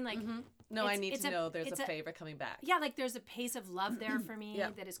know what I mean? Like, no, I need to know there's a favor coming back. Yeah, like there's a pace of love there for me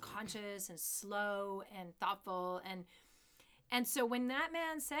that is conscious and slow and thoughtful. And so when that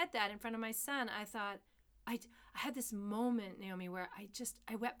man said that in front of my son, I thought, I had this moment, Naomi, where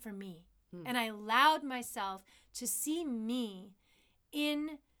I wept for me. And I allowed myself to see me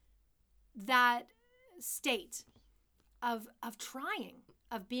in that state of trying,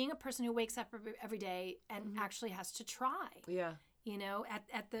 of being a person who wakes up every day and actually has to try. Yeah. You know,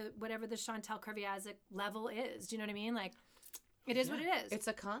 at the whatever the Chantal Kreviazuk level is. Do you know what I mean? Like, it is what it is. It's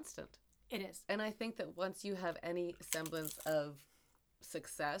a constant. It is. And I think that once you have any semblance of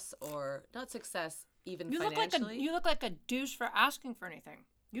success, or not success even financially. You look like a douche for asking for anything.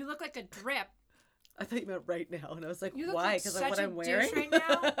 You look like a drip. I thought you meant right now, and I was like, you why? Because of what I'm wearing? Right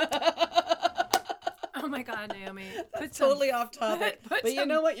now. Oh my God, Naomi! Totally off topic. But you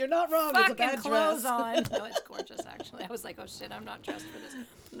know what? You're not wrong. It's a bad clothes dress. on. No, it's gorgeous. Actually, I was like, oh shit, I'm not dressed for this.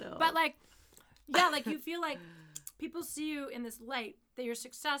 No. But like, yeah, like you feel like people see you in this light that you're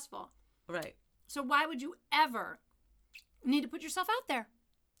successful. Right. So why would you ever need to put yourself out there?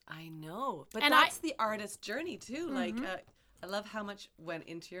 I know, but that's the artist's journey too. Mm-hmm. Like, I love how much went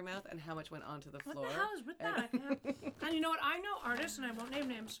into your mouth and how much went onto the floor. What the hell is with that? And you know what? I know artists, and I won't name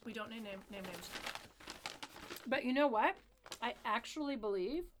names. We don't name names. But you know what? I actually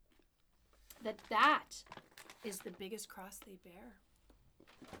believe that is the biggest cross they bear.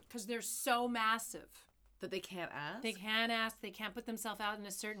 Because they're so massive. That they can't ask? They can't ask. They can't put themselves out in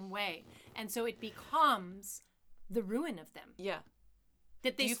a certain way. And so it becomes the ruin of them. Yeah.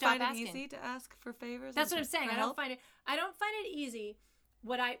 That they Do you stop find asking. it easy to ask for favors? That's what I'm saying. I don't find it easy.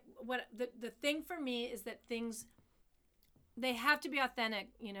 The thing for me is that things, they have to be authentic,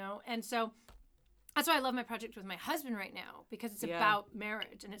 you know? And so that's why I love my project with my husband right now, because it's about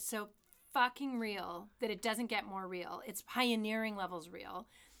marriage, and it's so fucking real that it doesn't get more real. It's pioneering levels real.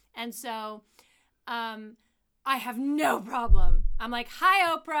 And so I have no problem. I'm like,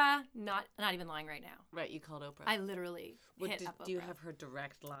 hi, Oprah. Not even lying right now. Right, you called Oprah. I literally hit up Oprah. Do you have her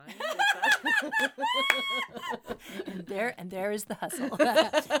direct line? and there is the hustle.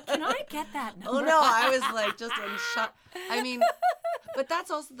 Can I get that number? Oh, no, I was like just in shock. I mean, but that's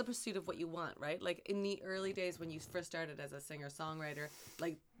also the pursuit of what you want, right? Like in the early days when you first started as a singer-songwriter,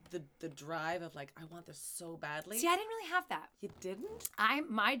 like the drive of like, I want this so badly. See, I didn't really have that. You didn't?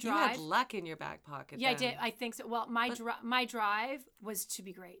 My drive. You had luck in your back pocket. Yeah, then. I did. I think so. Well, my drive was to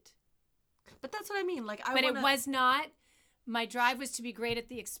be great. But that's what I mean. Like, it was not. My drive was to be great at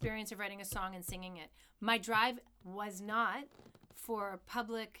the experience of writing a song and singing it. My drive was not for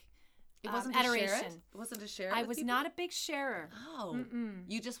public adoration. It wasn't to share it. I was not a big sharer. Oh,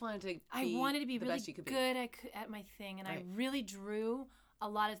 you just wanted to. I wanted to be the really best you could good at my thing, and I really drew a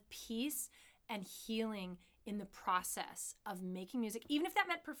lot of peace and healing in the process of making music, even if that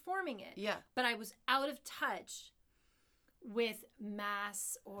meant performing it. Yeah. But I was out of touch with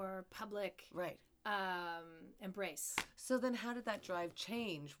mass or public embrace. So then how did that drive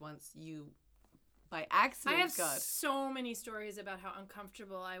change once you, by accident, I have so many stories about how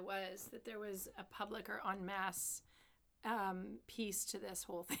uncomfortable I was that there was a public or en masse piece to this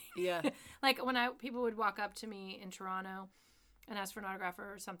whole thing. Yeah. Like when people would walk up to me in Toronto and ask for an autograph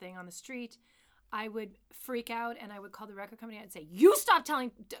or something on the street, I would freak out and I would call the record company. I'd say, you stop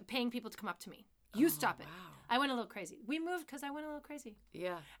paying people to come up to me. You stop it. Wow. I went a little crazy. We moved because I went a little crazy.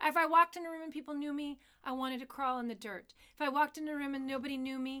 Yeah. If I walked in a room and people knew me, I wanted to crawl in the dirt. If I walked in a room and nobody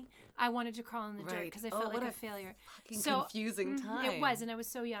knew me, I wanted to crawl in the dirt because I felt like a failure. Fucking confusing time. It was, and I was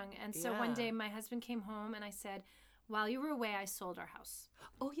so young. And so one day my husband came home and I said, while you were away, I sold our house.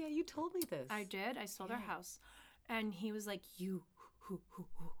 Oh yeah, you told me this. I did. I sold our house. And he was like, you, what?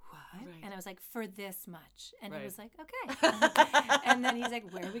 Right. And I was like, for this much. And he was like, okay. And then he's like,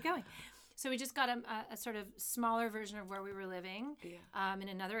 where are we going? So we just got a sort of smaller version of where we were living in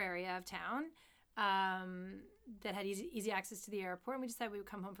another area of town that had easy access to the airport. And we decided we would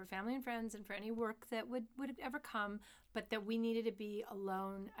come home for family and friends and for any work that would ever come, but that we needed to be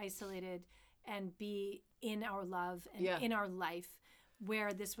alone, isolated, and be in our love and in our life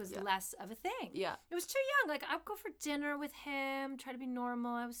where this was less of a thing. Yeah. It was too young. Like, I'd go for dinner with him, try to be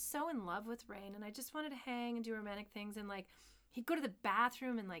normal. I was so in love with Rain, and I just wanted to hang and do romantic things. And, like, he'd go to the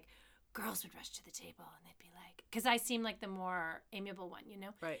bathroom, and, like, girls would rush to the table, and they'd be like, because I seemed like the more amiable one, you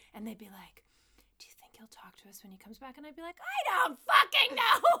know? Right. And they'd be like, do you think he'll talk to us when he comes back? And I'd be like, I don't fucking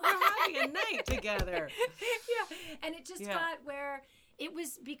know. We're having a night together. And it just got where it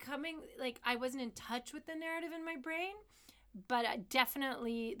was becoming, like, I wasn't in touch with the narrative in my brain, but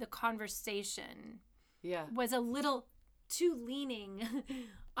definitely the conversation was a little too leaning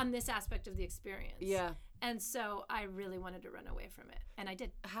on this aspect of the experience. Yeah. And so I really wanted to run away from it, and I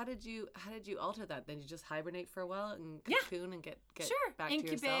did. How did you alter that? Then you just hibernate for a while and cocoon and get back to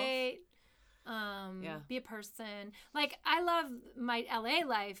yourself? Incubate, be a person. Like, I love my LA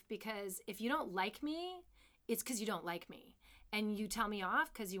life because if you don't like me, it's because you don't like me. And you tell me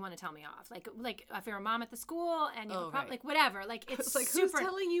off because you want to tell me off. Like if you're a mom at the school and you like whatever. Like, it's like, super, who's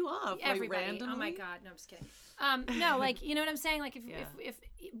telling you off? Everybody. Like, randomly? Oh my God. No, I'm just kidding. No, like, you know what I'm saying? Like, if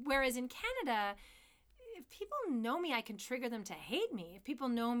whereas in Canada, if people know me, I can trigger them to hate me. If people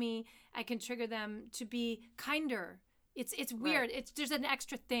know me, I can trigger them to be kinder. It's weird. Right. There's an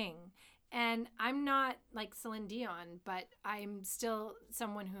extra thing. And I'm not like Celine Dion, but I'm still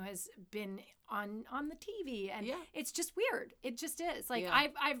someone who has been on the TV, and it's just weird. It just is. Like,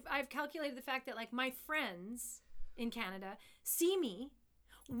 I've calculated the fact that, like, my friends in Canada see me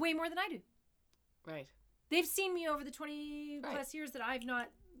way more than I do. Right. They've seen me over the 20 plus years that I've not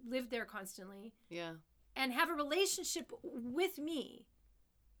lived there constantly. Yeah. And have a relationship with me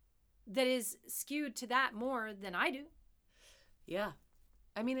that is skewed to that more than I do. Yeah.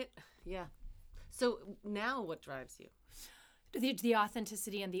 I mean, So now what drives you? The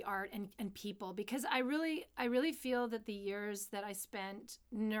authenticity and the art and people, because I really feel that the years that I spent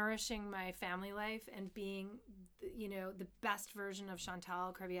nourishing my family life and being, you know, the best version of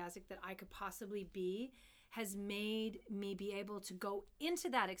Chantal Kreviazuk that I could possibly be has made me be able to go into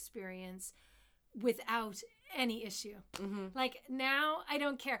that experience without any issue. Mm-hmm. Like, now I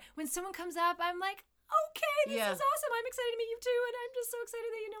don't care. When someone comes up, I'm like, okay, this is awesome. I'm excited to meet you too, and I'm just so excited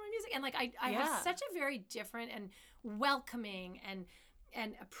that you know my music. And, like, I have such a very different and welcoming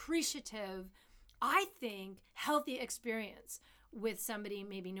and appreciative, I think, healthy experience with somebody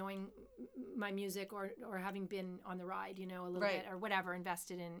maybe knowing my music or having been on the ride, you know, a little bit or whatever,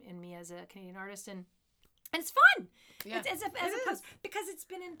 invested in me as a Canadian artist. And it's fun. Yeah. As opposed, because it's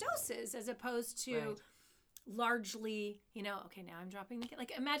been in doses as opposed to largely, you know, okay, now I'm dropping the kid.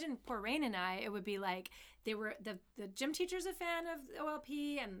 Like, imagine poor Rain and I, it would be like they were the gym teacher's a fan of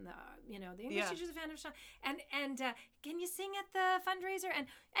OLP, and the English teacher's a fan of Sean, and can you sing at the fundraiser? And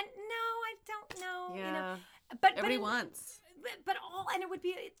no, I don't know. Yeah. You know, but everybody wants. But it would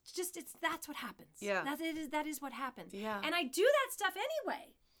be that's what happens. Yeah. That is what happens. Yeah. And I do that stuff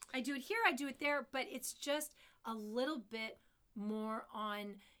anyway. I do it here, I do it there, but it's just a little bit more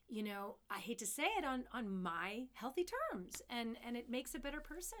on, you know, I hate to say it, on my healthy terms, and it makes a better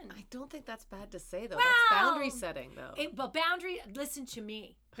person. I don't think that's bad to say, though. Well, that's boundary setting, though. Listen to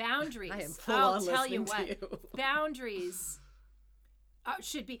me. Boundaries. I am full I'll tell you what. Boundaries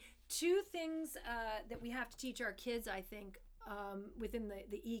should be two things that we have to teach our kids, I think, within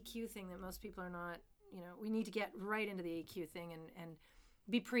the EQ thing that most people are not, you know, we need to get right into the EQ thing and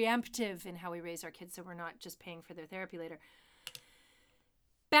be preemptive in how we raise our kids so we're not just paying for their therapy later.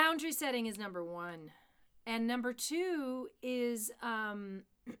 Boundary setting is number one. And number two is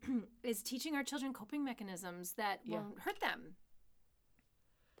is teaching our children coping mechanisms that won't hurt them.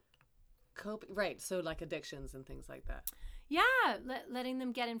 Right. So like addictions and things like that. Yeah. Letting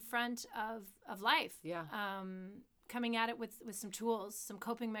them get in front of life. Yeah. Coming at it with some tools, some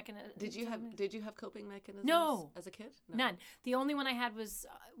coping mechanisms. Did you have coping mechanisms? No. As a kid? No. None. The only one I had was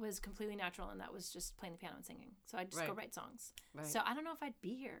completely natural, and that was just playing the piano and singing. So I'd just go write songs. Right. So I don't know if I'd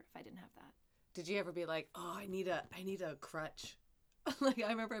be here if I didn't have that. Did you ever be like, oh, I need a crutch? Like, I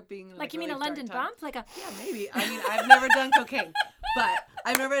remember being like you really mean a London bump? Like a maybe. I mean, I've never done cocaine, but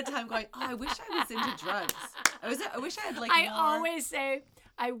I remember a time going, oh, I wish I was into drugs. I wish I had like. I always say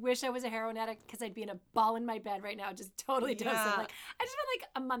I wish I was a heroin addict because I'd be in a ball in my bed right now, just totally dosing. Like I just want like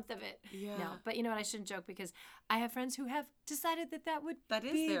a month of it. Yeah. No, but you know what? I shouldn't joke because I have friends who have decided that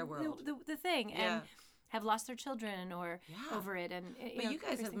is be their world. the thing, Yeah. and have lost their children or over it. And But you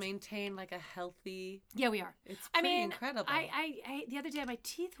guys have maintained like a healthy. Yeah, we are. It's pretty incredible. I the other day my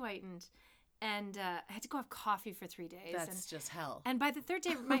teeth whitened. And I had to go have coffee for 3 days. That's just hell. And by the third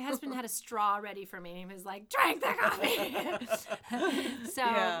day, my husband had a straw ready for me. And he was like, drink the coffee. So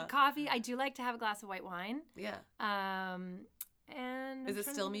coffee, I do like to have a glass of white wine. Yeah. And is it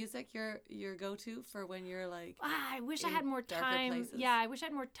still music your go-to for when you're like I wish I had more time. Places? Yeah, I wish I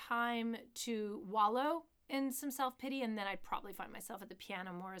had more time to wallow in some self-pity, and then I'd probably find myself at the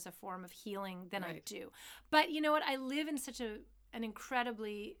piano more as a form of healing than I do. But you know what? I live in such an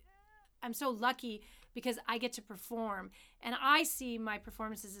incredibly... I'm so lucky because I get to perform, and I see my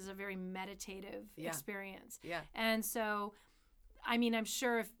performances as a very meditative experience. Yeah. And so, I mean, I'm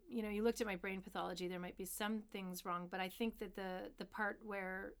sure if you looked at my brain pathology, there might be some things wrong, but I think that the part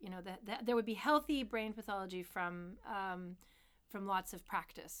where that there would be healthy brain pathology from lots of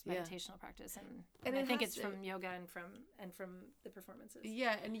practice, meditational practice, and I think it's from yoga and from the performances.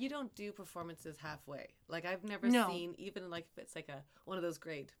 Yeah, and you don't do performances halfway. Like I've never seen, even like if it's like one of those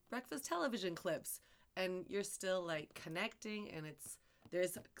great breakfast television clips, and you're still like connecting, and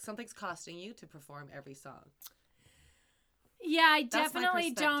something's costing you to perform every song. Yeah, I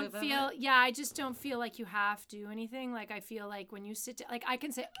definitely don't feel. Yeah, I just don't feel like you have to do anything. Like I feel like when you sit down, like I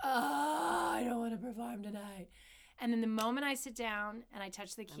can say, "Oh, I don't want to perform tonight." And then the moment I sit down and I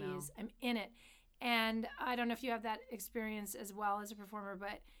touch the keys, I'm in it. And I don't know if you have that experience as well as a performer,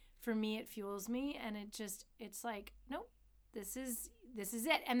 but for me, it fuels me. And it's like, nope, this is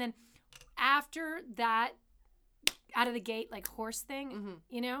it. And then after that, out of the gate, like horse thing,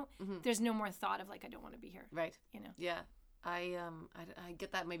 there's no more thought of like, I don't want to be here. Right. Yeah. I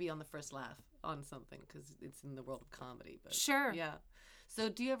get that maybe on the first laugh on something because it's in the world of comedy. But sure. Yeah. So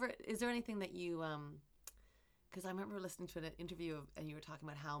is there anything that you, because I remember listening to an interview and you were talking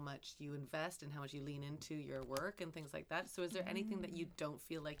about how much you invest and how much you lean into your work and things like that. So is there anything that you don't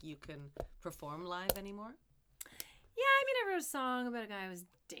feel like you can perform live anymore? Yeah, I mean, I wrote a song about a guy I was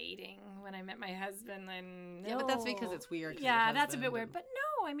dating when I met my husband. And yeah, but that's because it's weird. Yeah, that's a bit weird. But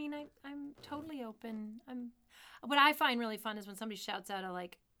no, I mean, I'm totally open. What I find really fun is when somebody shouts out a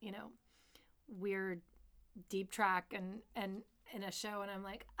weird deep track and in a show, and I'm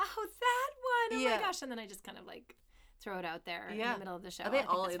like, oh, that one, oh my gosh, and then I just kind of like throw it out there in the middle of the show. Are they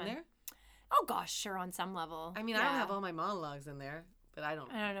all in there? Oh gosh, sure, on some level. I mean, I don't have all my monologues in there, but I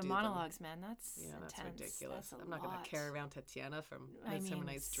don't know monologues, man. That's intense. That's ridiculous. That's I'm not going to carry around Tatiana from Midsummer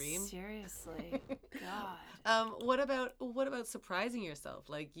Night's Dream. Seriously, God. What about surprising yourself?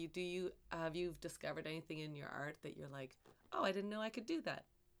 Like, have you discovered anything in your art that you're like, oh, I didn't know I could do that?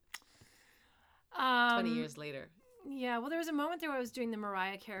 20 years later. Yeah, well, there was a moment there where I was doing the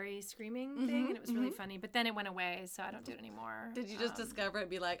Mariah Carey screaming thing, and it was really funny, but then it went away, so I don't do it anymore. Did you just discover it and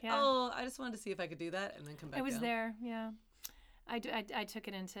be like, oh, I just wanted to see if I could do that, and then come back It was down? there, yeah. I took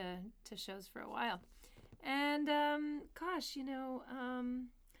it into shows for a while. And, gosh, well,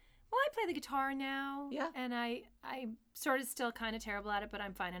 I play the guitar now, and I sort of still kind of terrible at it, but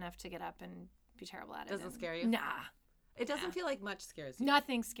I'm fine enough to get up and be terrible at it. Doesn't scare you? Nah. It doesn't feel like much scares you.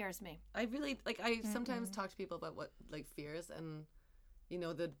 Nothing scares me. I really I sometimes talk to people about what like fears, and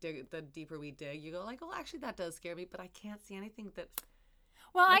the deeper we dig, you go like, well, actually that does scare me, but I can't see anything that.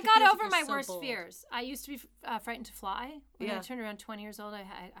 Well, like, I got over like my so worst bold. fears. I used to be frightened to fly. When I turned around 20 years old, I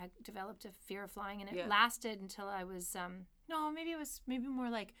developed a fear of flying, and it lasted until I was maybe more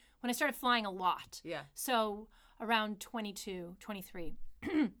like when I started flying a lot. Yeah. So around 22, 23.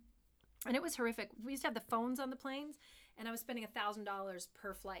 And it was horrific. We used to have the phones on the planes, and I was spending $1,000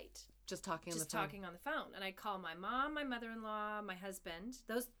 per flight. Just talking on the phone. And I'd call my mom, my mother-in-law, my husband,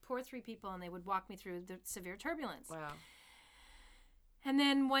 those poor 3 people, and they would walk me through the severe turbulence. Wow. And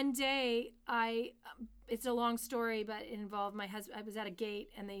then one day, it's a long story, but it involved my husband. I was at a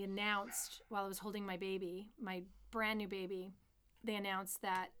gate, and they announced, while I was holding my baby, my brand new baby, they announced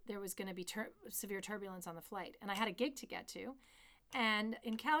that there was going to be severe turbulence on the flight. And I had a gig to get to. And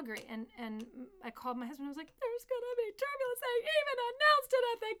in Calgary, and I called my husband. I was like, "There's gonna be turbulence. They even announced it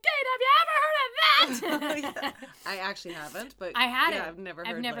at the gate. Have you ever heard of that?" I actually haven't, but I had I've never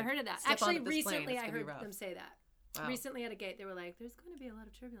heard of that. Actually, recently I heard them say that. Wow. Recently at a gate, they were like, "There's going to be a lot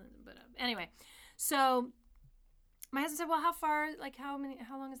of turbulence." But anyway, so my husband said, "Well, how far? Like how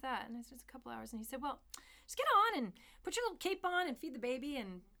long is that?" And I said, "It's a couple hours." And he said, "Well, just get on and put your little cape on and feed the baby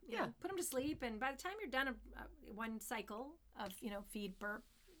and." You know, put him to sleep, and by the time you're done one cycle of feed, burp,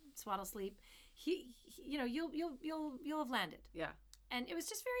 swaddle, sleep, you'll have landed. Yeah. And it was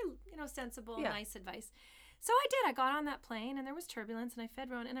just very, sensible, Yeah. nice advice. So I did. I got on that plane, and there was turbulence, and I fed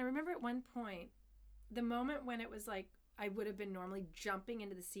Rowan. And I remember at one point, the moment when it was like I would have been normally jumping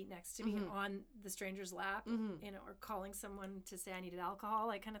into the seat next to me on the stranger's lap, or calling someone to say I needed alcohol,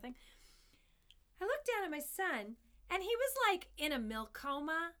 like kind of thing. I looked down at my son, and he was like in a milk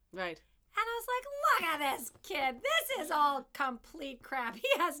coma. Right. And I was like, look at this kid. This is all complete crap. He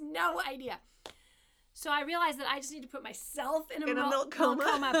has no idea. So I realized that I just need to put myself in a milk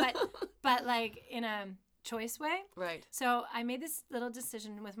coma, but like in a choice way. Right. So I made this little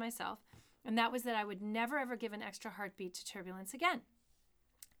decision with myself, and that was that I would never, ever give an extra heartbeat to turbulence again.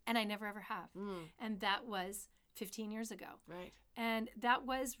 And I never, ever have. And that was 15 years ago. Right. And that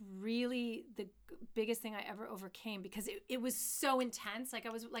was really the biggest thing I ever overcame, because it was so intense. Like I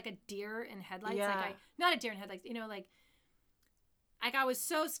was like a deer in headlights. Yeah. Like not a deer in headlights, like I was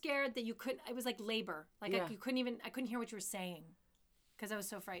so scared that it was like labor. Like Yeah. I couldn't hear what you were saying because I was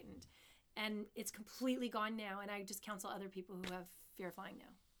so frightened. And it's completely gone now. And I just counsel other people who have fear of flying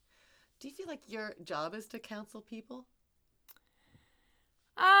now. Do you feel like your job is to counsel people?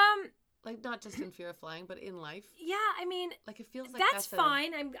 Like not just in fear of flying, but in life? Yeah, I mean, Like it feels like that's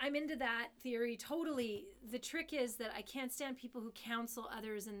fine. I'm into that theory totally. The trick is that I can't stand people who counsel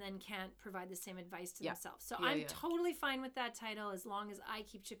others and then can't provide the same advice to themselves. So I'm totally fine with that title as long as I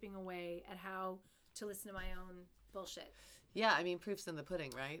keep chipping away at how to listen to my own bullshit. Yeah, I mean, proof's in the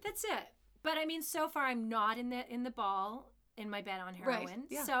pudding, right? That's it. But I mean, so far I'm not in the ball in my bed on heroin. Right,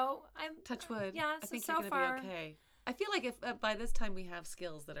 yeah. So I'm Touch wood. Yeah. I think so you're far, gonna be okay. I feel like if by this time we have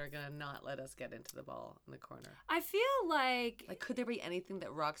skills that are gonna not let us get into the ball in the corner. I feel like could there be anything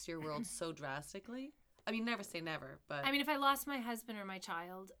that rocks your world so drastically? I mean, never say never, but I mean, if I lost my husband or my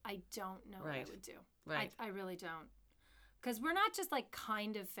child, I don't know what I would do. Right. I really don't. Because we're not just like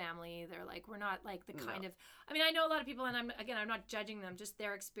kind of family either. Like we're not like the kind of. I mean, I know a lot of people, and I'm not judging them. Just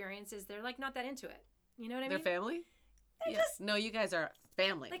their experiences. They're like not that into it. You know what I mean? Their family. No, you guys are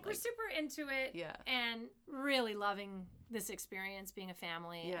family. Like we're super into it. Yeah. And really loving this experience, being a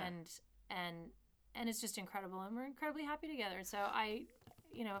family. Yeah. And it's just incredible, and we're incredibly happy together. So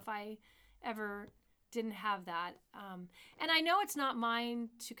if I ever didn't have that, and I know it's not mine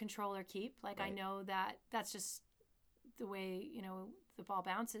to control or keep. Like I know that that's just the way the ball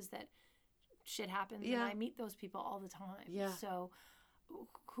bounces, that shit happens, and I meet those people all the time. Yeah. So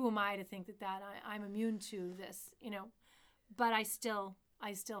who am I to think that I'm immune to this? But I still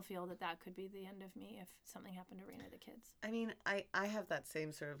feel that could be the end of me if something happened to Rain or the kids. I mean, I have that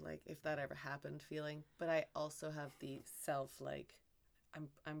same sort of like if that ever happened feeling, but I also have the self like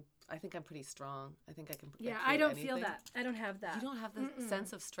I think I'm pretty strong. I think I can. Yeah, I don't feel that. I don't have that. You don't have the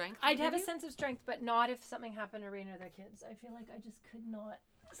sense of strength. I'd have a sense of strength, but not if something happened to Rain or their kids. I feel like I just could not.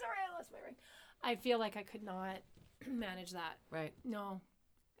 Sorry, I lost my ring. I feel like I could not manage that. Right. No,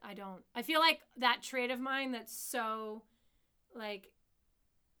 I don't. I feel like that trait of mine that's so, like,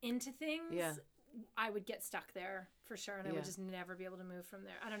 into things. Yeah. I would get stuck there for sure, and I would just never be able to move from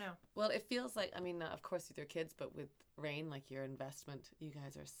there. I don't know. Well, it feels like, I mean, of course with your kids, but with Rain, like your investment, you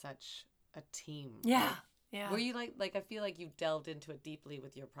guys are such a team. Yeah. Yeah. Were you like I feel like you delved into it deeply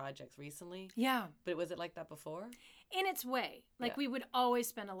with your projects recently. Yeah. But was it like that before? In its way. Like we would always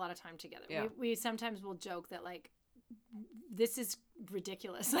spend a lot of time together. Yeah. We sometimes will joke that like, this is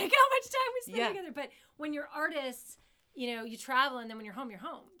ridiculous. Like how much time we spend together. But when you're artists, you travel, and then when you're home, you're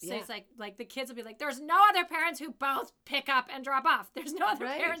home. So it's like the kids will be like, there's no other parents who both pick up and drop off. There's no other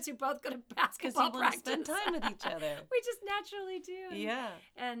parents who both go to basketball practice. Because you want to spend time with each other. We just naturally do. Yeah.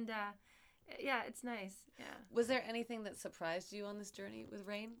 And yeah, it's nice. Yeah. Was there anything that surprised you on this journey with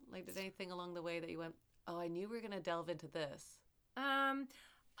Rain? Like, did anything along the way that you went, oh, I knew we were going to delve into this? I'm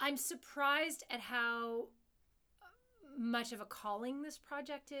surprised at how much of a calling this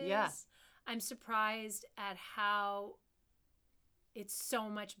project is. Yeah. I'm surprised at how it's so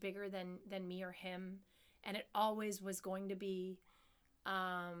much bigger than me or him, and it always was going to be.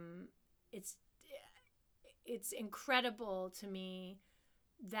 It's incredible to me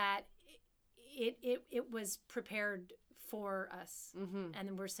that it was prepared for us, and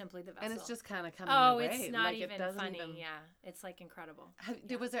then we're simply the vessel. And it's just kind of coming away. It's not like even it doesn't funny. Even... Yeah, it's like incredible.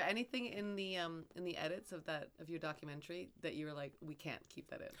 Was there anything in the edits of your documentary that you were like, we can't keep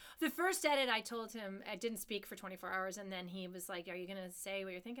that in? The first edit, I told him I didn't speak for 24 hours, and then he was like, "Are you gonna say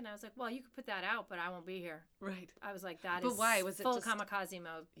what you're thinking?" I was like, "Well, you could put that out, but I won't be here." Right. I was like, "That but is why was it full just... kamikaze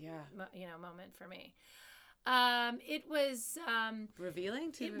mode? Yeah. Moment for me." It was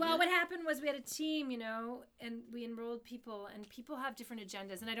revealing to well, what happened was we had a team, and we enrolled people, and people have different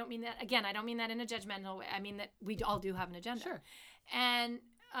agendas, and I don't mean that in a judgmental way. I mean that we all do have an agenda. Sure. And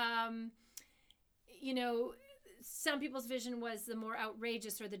some people's vision was the more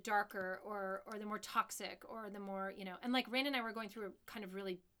outrageous or the darker or the more toxic or the more, and like Rain and I were going through a kind of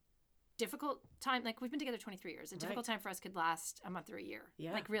really difficult time. Like, we've been together 23 years. A difficult time for us could last a month or a year.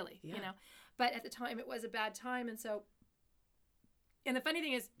 Yeah. Like, really, But at the time, it was a bad time. And so, and the funny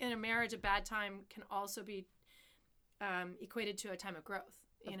thing is, in a marriage, a bad time can also be equated to a time of growth,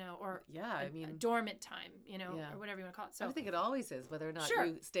 or a dormant time, or whatever you want to call it. So I think it always is, whether or not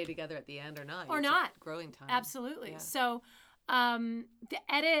you stay together at the end or not. Or not. Growing time. Absolutely. Yeah. So the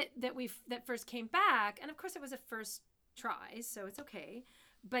edit that first came back, and of course it was a first try, so it's okay,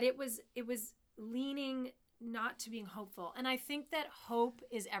 but it was leaning not to being hopeful. And I think that hope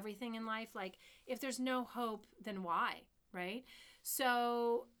is everything in life. Like, if there's no hope, then why, right?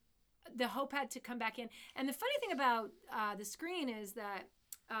 So the hope had to come back in. And the funny thing about the screen is that,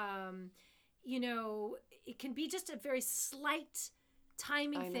 it can be just a very slight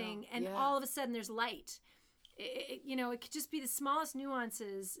timing thing, and all of a sudden there's light. It could just be the smallest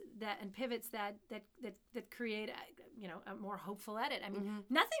nuances and pivots that create a more hopeful edit. I mean,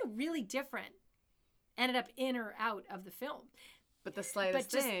 nothing really different ended up in or out of the film, but the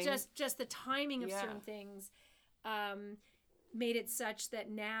slightest thing, just the timing of certain things, made it such that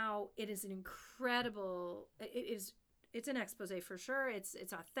now it is an incredible. It's an expose for sure. It's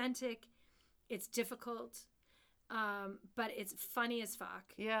authentic. It's difficult, but it's funny as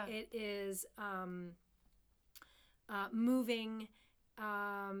fuck. Yeah, it is. Moving,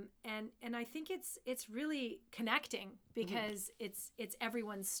 and I think it's really connecting because it's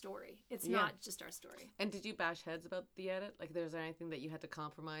everyone's story. It's not just our story. And did you bash heads about the edit? Like, there's anything that you had to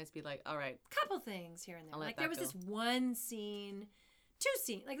compromise? Be like, all right, couple things here and there. Like, there was this one scene, two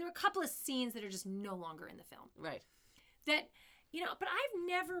scenes. Like, there were a couple of scenes that are just no longer in the film. Right. That. But I've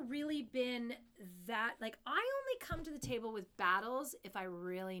never really been that, like, I only come to the table with battles if I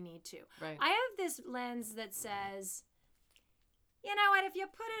really need to. Right. I have this lens that says, you know what, if you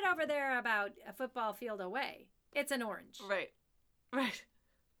put it over there about a football field away, it's an orange. Right. Right.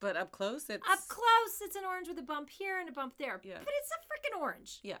 But up close, it's an orange with a bump here and a bump there. Yeah. But it's a freaking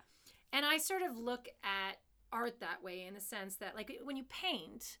orange. Yeah. And I sort of look at art that way, in the sense that, like, when you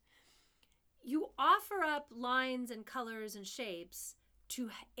paint, you offer up lines and colors and shapes to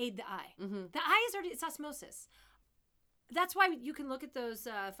aid the eye. Mm-hmm. The eye is already, it's osmosis. That's why you can look at those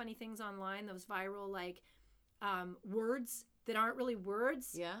funny things online, those viral, like, words that aren't really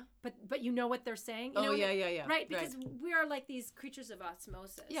words. Yeah. But you know what they're saying. You know, yeah. Right? Because we are like these creatures of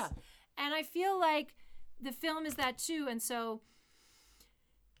osmosis. Yeah. And I feel like the film is that too. And so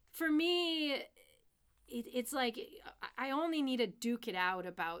for me, it's like I only need to duke it out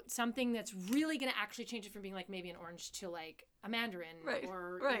about something that's really going to actually change it from being like maybe an orange to like a mandarin,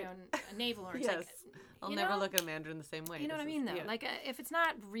 or a navel orange. Yes. Like, I'll never look at a mandarin the same way. You know what I mean, though? Yeah. Like, if it's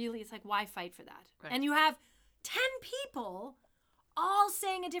not really, it's like, why fight for that? Right. And you have 10 people all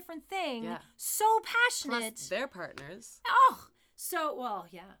saying a different thing, so passionate. Plus their partners. Oh, so, well,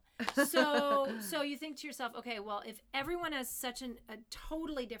 yeah. So you think to yourself, okay, well, if everyone has such a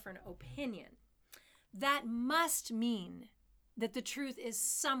totally different opinion, that must mean that the truth is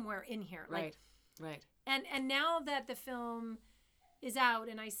somewhere in here. Right, right. And now that the film is out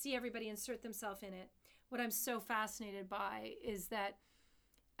and I see everybody insert themselves in it, what I'm so fascinated by is that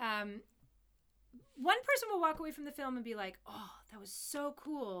one person will walk away from the film and be like, oh, that was so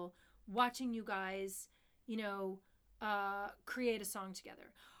cool watching you guys, create a song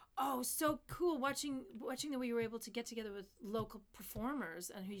together. Oh, so cool watching that we were able to get together with local performers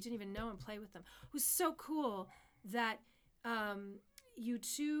and who you didn't even know and play with them. It was so cool that you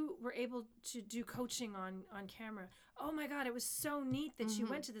two were able to do coaching on camera. Oh my God, it was so neat that you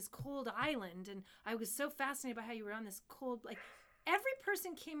went to this cold island, and I was so fascinated by how you were on this cold, like, every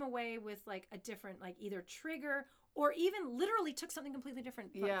person came away with like a different, like, either trigger or even literally took something completely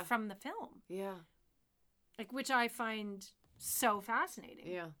different from the film. Yeah. Like, which I find so fascinating.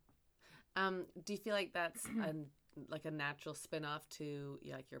 Yeah. Do you feel like that's a natural spin-off to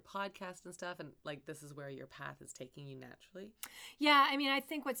like your podcast and stuff, and like this is where your path is taking you naturally? Yeah, I mean, I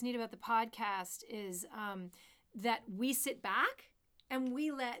think what's neat about the podcast is that we sit back and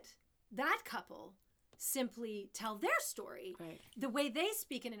we let that couple simply tell their story, the way they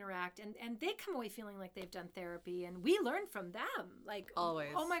speak and interact, and they come away feeling like they've done therapy, and we learn from them. Like, always.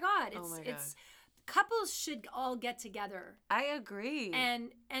 Oh my God, it's couples should all get together. I agree.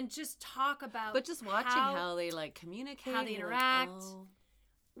 And just talk about, but just watching how they like communicate, how they interact,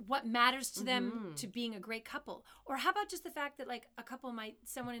 what matters to them to being a great couple. Or how about just the fact that like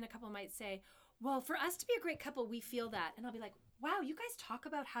someone in a couple might say, well, for us to be a great couple, we feel that. And I'll be like, wow, you guys talk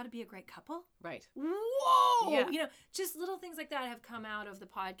about how to be a great couple? Right. Whoa! Yeah. You know, just little things like that have come out of the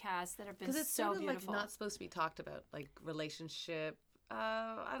podcast that have been Because it's so sort of beautiful. like not supposed to be talked about, like relationship.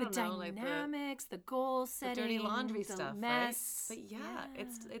 I don't the know, like dynamics, the goal setting, the dirty laundry the stuff, mess. right?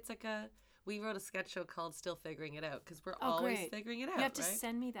 But it's like we wrote a sketch show called "Still Figuring It Out" because we're Oh, always great. figuring it out. You have to right?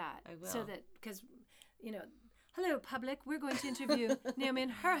 send me that. I will. So that, because, you know, hello, public, we're going to interview Naomi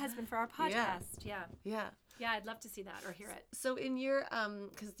and her husband for our podcast. Yeah. Yeah, I'd love to see that or hear it. So in your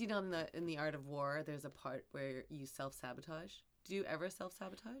because you know in the Art of War, there's a part where you self-sabotage. Do you ever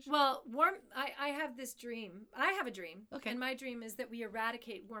self-sabotage? Well, I have this dream. I have a dream. Okay. And my dream is that we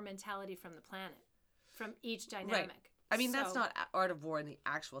eradicate war mentality from the planet, from each dynamic. Right. I mean, that's So- not Art of War in the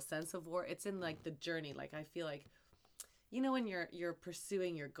actual sense of war. It's in like the journey. Like I feel like, you know, when you're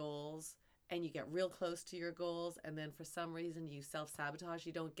pursuing your goals and you get real close to your goals, and then for some reason you self-sabotage,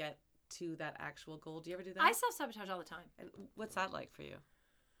 you don't get to that actual goal. Do you ever do that? I self-sabotage all the time. And what's that like for you?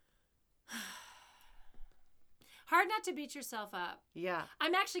 Hard not to beat yourself up. Yeah.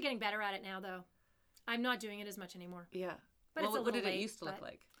 I'm actually getting better at it now, though. I'm not doing it as much anymore. Yeah. But well, it's a what little did it late, used to look but-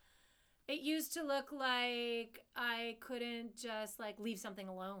 like? It used to look like I couldn't just like leave something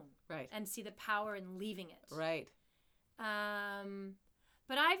alone Right. and see the power in leaving it. Right.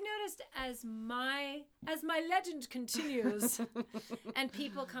 But I've noticed as my legend continues and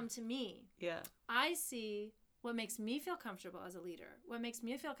people come to me, Yeah. I see what makes me feel comfortable as a leader, what makes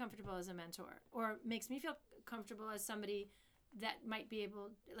me feel comfortable as a mentor, or makes me feel comfortable as somebody that might be able,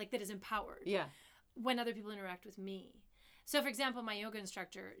 like, that is empowered Yeah. when other people interact with me. So, for example, my yoga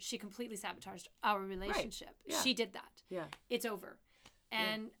instructor, she completely sabotaged our relationship. Yeah. She did that. Yeah. It's over.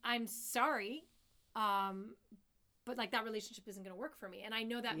 And I'm sorry, but like that relationship isn't going to work for me. And I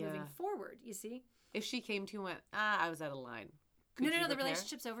know that moving Yeah. forward, you see? If she came to you and went, I was out of line. Could No, you the repair?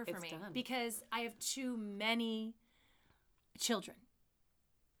 relationship's over for It's me done. because I have too many children.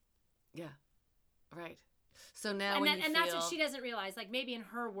 Yeah. Right. So now when you feel... that's what she doesn't realize. Like maybe in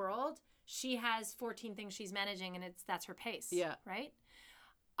her world, she has 14 things she's managing and that's her pace. Yeah. Right?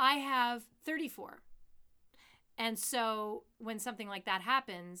 I have 34. And so when something like that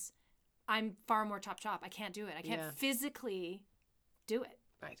happens, I'm far more chop. I can't do it. I can't Yeah. physically do it.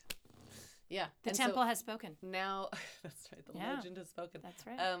 Right. Yeah. The And temple so has spoken. now, that's right. The Yeah. legend has spoken. That's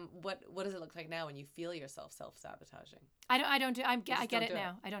right. What does it look like now when you feel yourself self-sabotaging? I get just it don't do it.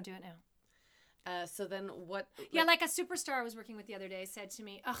 now. I don't do it now. So then what? Yeah, like a superstar I was working with the other day said to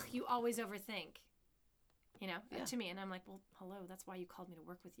me, "Ugh, you always overthink." You know, Yeah. to me, and I'm like, "Well, hello, that's why you called me to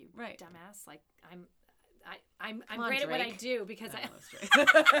work with you, Right. dumbass." Like, I'm Come on, great at what I Drake. do because No, I. that's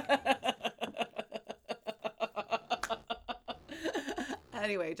right.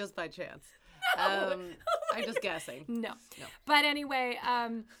 Anyway, just by chance. No. I'm just guessing. No. No. But anyway,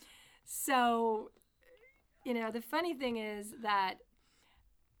 so, you know, the funny thing is that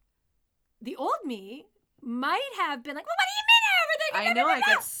the old me might have been like, well, what do you mean I know. I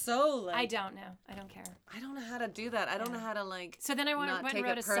get so like. I don't know. I don't care. I don't know how to do that. I don't Yeah. know how to like. So then I went Not and take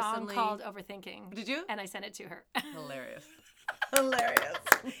wrote it a song personally. called Overthinking. Did you? And I sent it to her. Hilarious. Hilarious.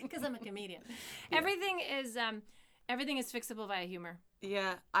 Because I'm a comedian. Everything is fixable via humor.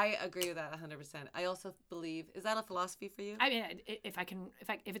 Yeah, I agree with that 100%. I also believe, is that a philosophy for you? I mean,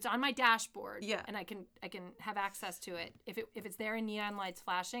 if it's on my dashboard, Yeah. and I can have access to it. If it's there in neon lights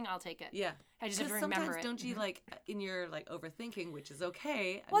flashing, I'll take it. Yeah. I just have to 'Cause remember sometimes it. don't you like in your like overthinking, which is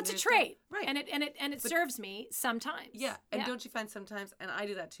okay. Well, it's a there's trait, right? And it serves me sometimes. Yeah, and don't you find sometimes, and I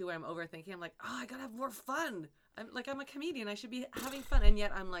do that too, where I'm overthinking. I'm like, oh, I gotta have more fun. I'm a comedian. I should be having fun, and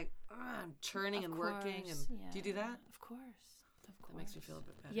yet I'm like, I'm churning and working. And do you do that? Of course. That makes me feel a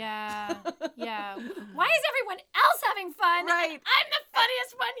bit better. Yeah, yeah. Why is everyone else having fun? Right. And I'm the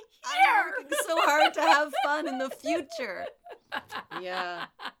funniest one I'm here. working so hard to have fun in the future. Yeah.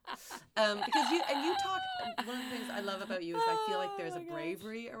 Because you talk, one of the things I love about you is I feel like there's Oh a my gosh.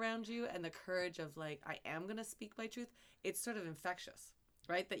 bravery around you and the courage of like, I am going to speak my truth. It's sort of infectious,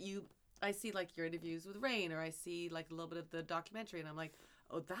 right? I see like your interviews with Rain, or I see like a little bit of the documentary, and I'm like,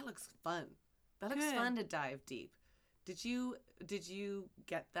 oh, that looks fun. That looks Good. fun to dive deep. Did you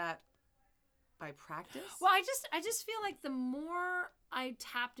get that by practice? Well, I just feel like the more I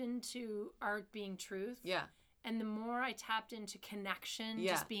tapped into art being truth, Yeah. and the more I tapped into connection,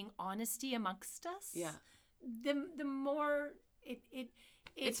 Yeah. just being honesty amongst us, Yeah. the more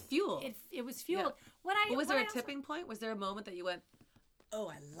It's fuel. It was fueled. But was what there I a also- tipping point? Was there a moment that you went, oh,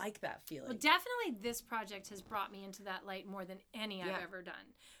 I like that feeling? Well, definitely this project has brought me into that light more than any Yeah. I've ever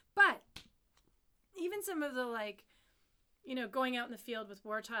done. But even some of the like, you know, going out in the field with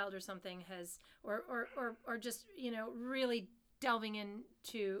War Child or something has, or just, you know, really delving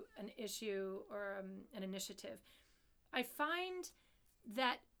into an issue or an initiative. I find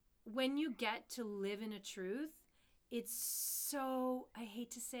that when you get to live in a truth, it's so, I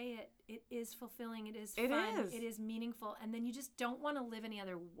hate to say it, it is fulfilling, it is fun, it is meaningful, and then you just don't want to live any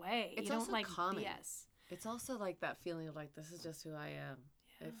other way. It's you also don't like calming. BS. It's also like that feeling of like, this is just who I am.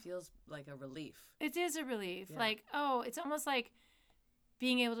 Yeah. It feels like a relief. It is a relief. Yeah. Like, oh, it's almost like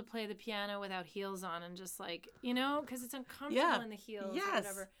being able to play the piano without heels on and just like, you know, because it's uncomfortable in the heels or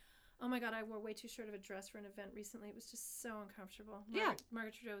whatever. Oh my God, I wore way too short of a dress for an event recently. It was just so uncomfortable.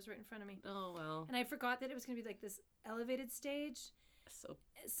 Margaret Trudeau was right in front of me. Oh, well. And I forgot that it was going to be like this elevated stage. So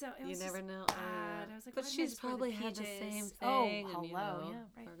it was never know. I was like, but she's probably had the same thing. Oh, and, hello. you know, yeah,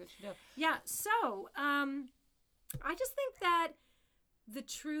 right. Margaret Trudeau. Yeah, so I just think that the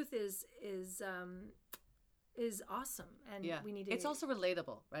truth is awesome, and we need to. It's also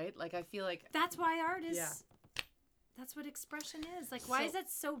relatable, right? Like I feel like that's why art is. Yeah. That's what expression is. Like, why is that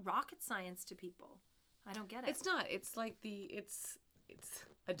so rocket science to people? I don't get it. It's not. It's like it's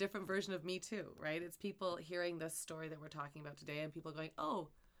a different version of Me Too, right? It's people hearing this story that we're talking about today, and people going, "Oh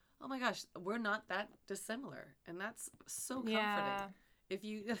my gosh, we're not that dissimilar," and that's so comforting. Yeah. If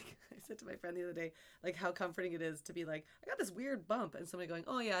you, like, I said to my friend the other day, like how comforting it is to be like, I got this weird bump, and somebody going,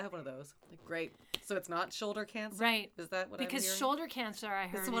 "Oh yeah, I have one of those." Like, great. So it's not shoulder cancer, right? Is that what I'm hearing? Because shoulder cancer, I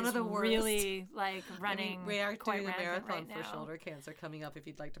heard, it's one of the worst. Really like running. I mean, we are doing a marathon right for shoulder cancer coming up. If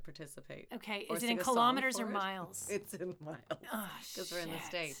you'd like to participate. Okay, is it in kilometers or miles? It's in miles. Oh, because we're in the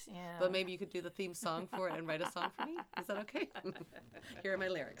States. Yeah. But maybe you could do the theme song for it and write a song for me. Is that okay? Here are my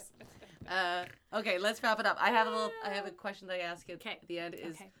lyrics. Okay, let's wrap it up. I have a question that I ask you at the end.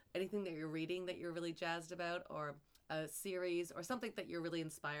 Is anything that you're reading that you're really jazzed about, or a series or something that you're really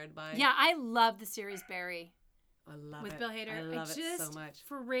inspired by? Yeah, I love the series Barry. I love with it. Bill Hader. I love it so much.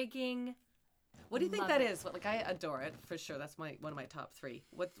 Frigging. What do you think that is? Like, I adore it for sure. That's one of my top 3.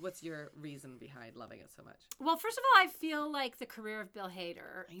 What's your reason behind loving it so much? Well, first of all, I feel like the career of Bill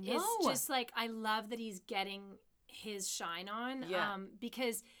Hader is just like, I love that he's getting his shine on. Yeah.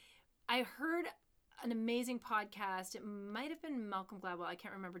 Because I heard an amazing podcast. It might have been Malcolm Gladwell. I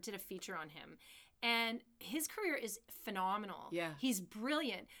can't remember. Did a feature on him. And his career is phenomenal. Yeah. He's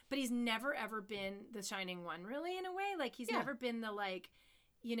brilliant, but he's never, ever been the shining one, really, in a way. Like, he's never been the, like,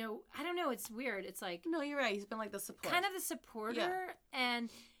 you know, I don't know. It's weird. It's like... No, you're right. He's been like the support. Kind of the supporter. And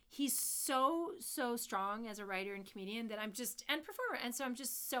he's so, so strong as a writer and comedian that I'm just... And performer. And so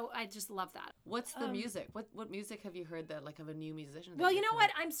I just love that. What's the music? What music have you heard that, like, of a new musician? Well, you know what?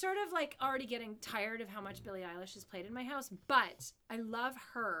 I'm sort of, like, already getting tired of how much Billie Eilish has played in my house. But I love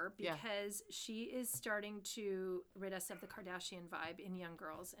her because she is starting to rid us of the Kardashian vibe in young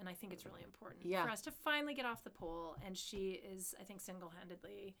girls. And I think it's really important for us to finally get off the pole. And she is, I think,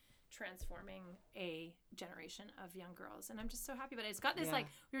 single-handedly transforming a generation of young girls. And I'm just so happy about it. It's got this, like,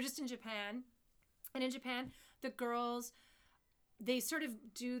 we were just in Japan. And in Japan, the girls... They sort of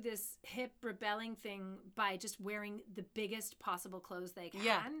do this hip rebelling thing by just wearing the biggest possible clothes they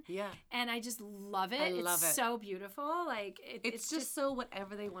can. Yeah. And I just love it. It's so beautiful. Like it's just so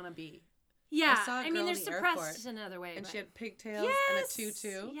whatever they want to be. Yeah. I mean, they're suppressed in another way. And she had pigtails and a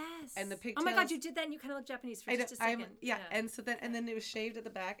tutu. Yes. And the pigtails. Oh my God, you did that and you kind of look Japanese for just a second. And then it was shaved at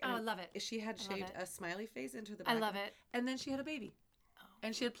the back. And I love it. She had shaved a smiley face into the back. I love it. And then she had a baby. Oh.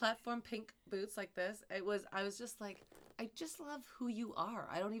 And she had platform pink boots like this. I was just like, I just love who you are.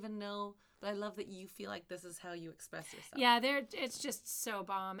 I don't even know, but I love that you feel like this is how you express yourself. Yeah, it's just so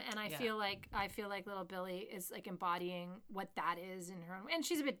bomb, and I feel like little Billie is like embodying what that is in her own way. And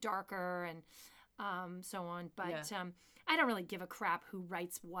she's a bit darker and so on, but I don't really give a crap who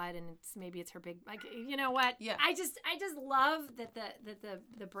writes what, and maybe it's her big, like, you know what? Yeah. I just love that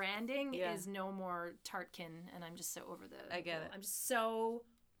the branding is no more Tartkin, and I'm just so over I get it. I'm just so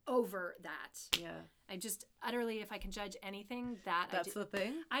over that. Yeah. I just utterly, if I can judge anything, that's the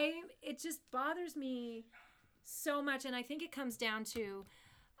thing. It just bothers me so much, and I think it comes down to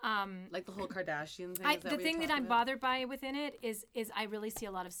like the whole Kardashian thing. The thing that I'm bothered by within it is I really see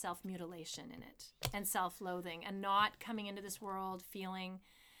a lot of self-mutilation in it and self-loathing and not coming into this world feeling.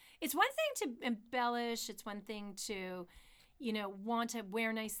 It's one thing to embellish. It's one thing to, you know, want to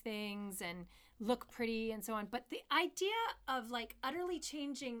wear nice things and look pretty and so on. But the idea of like utterly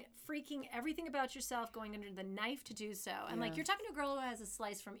changing, freaking everything about yourself, going under the knife to do so. And like, you're talking to a girl who has a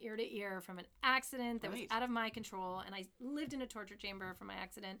slice from ear to ear from an accident that was out of my control. And I lived in a torture chamber from my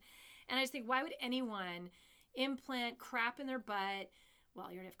accident. And I just think, why would anyone implant crap in their butt? Well,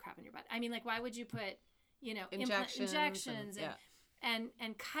 you already have crap in your butt. I mean, like, why would you put, you know, injections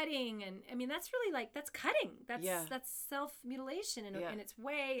and cutting, and I mean that's really like that's cutting. That's self-mutilation in its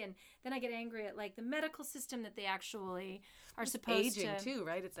way. And then I get angry at like the medical system that they actually are supposed aging to too,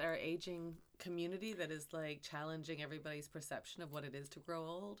 right? It's our aging community that is like challenging everybody's perception of what it is to grow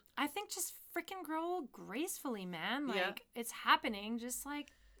old. I think just freaking grow old gracefully, man. Like it's happening, just like,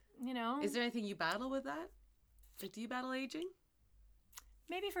 you know. Is there anything you battle with that? Like, do you battle aging?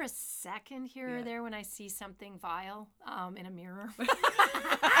 Maybe for a second here or there when I see something vile in a mirror.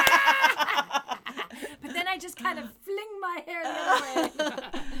 But then I just kind of fling my hair the other way.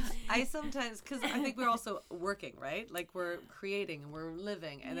 I sometimes, because I think we're also working, right? Like we're creating and we're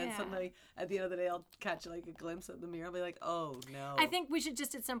living. And then suddenly at the end of the day, I'll catch like a glimpse of the mirror. I'll be like, oh no. I think we should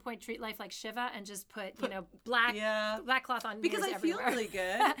just at some point treat life like Shiva and just put black cloth on because I everywhere. feel really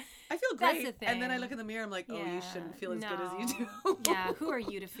good. I feel great. That's the thing. And then I look in the mirror, I'm like, oh, you shouldn't feel as good as you do. Yeah, who are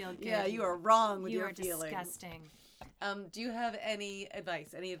you to feel good? Yeah, you are wrong with you your are feelings. Disgusting. Do you have any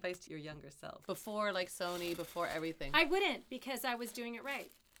advice to your younger self? Before like Sony, before everything? I wouldn't, because I was doing it right.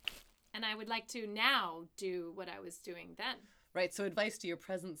 And I would like to now do what I was doing then. Right, so advice to your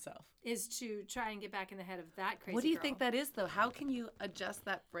present self is to try and get back in the head of that crazy What do you girl. think that is, though? How can you adjust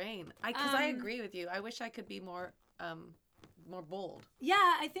that brain? Because I agree with you. I wish I could be more bold. Yeah,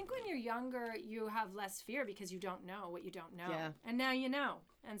 I think when you're younger, you have less fear because you don't know what you don't know. Yeah. And now you know.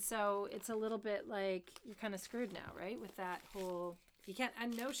 And so it's a little bit like you're kind of screwed now, right? With that whole, you can't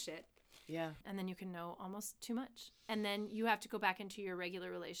unknow shit. Yeah. And then you can know almost too much. And then you have to go back into your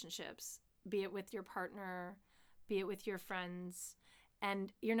regular relationships, be it with your partner, be it with your friends,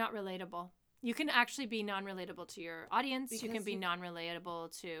 and you're not relatable. You can actually be non-relatable to your audience. Because you can be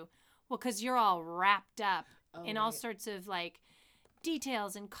non-relatable to, because you're all wrapped up in all sorts of like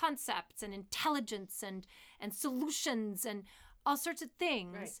details and concepts and intelligence and solutions and all sorts of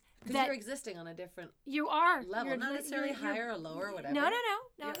things. Right. Because you're existing on a different you are level, you're, not necessarily you're, higher or lower or whatever. No.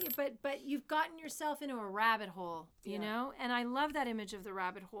 Yeah. But you've gotten yourself into a rabbit hole, you know? And I love that image of the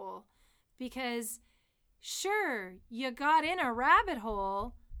rabbit hole because sure, you got in a rabbit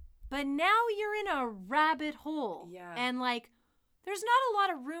hole, but now you're in a rabbit hole. Yeah. And like, there's not a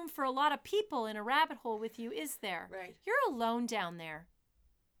lot of room for a lot of people in a rabbit hole with you, is there? Right. You're alone down there.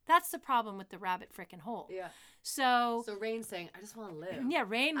 That's the problem with the rabbit frickin' hole. Yeah. So Rain's saying, I just want to live. yeah,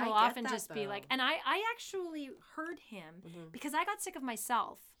 Rain will I get often that, just be though. like, and I actually heard him because I got sick of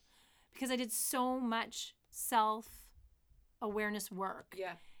myself because I did so much self-awareness work.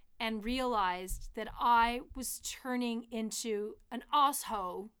 Yeah. And realized that I was turning into an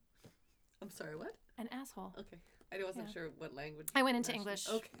asshole. I'm sorry, what? An asshole. Okay. I wasn't sure what language. I went into English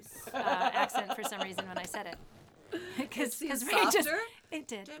accent for some reason when I said it. Because Ray just, it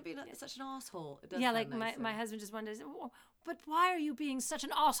did. Don't be such an asshole. It does Yeah, sound like nicer. my husband just wonders, but why are you being such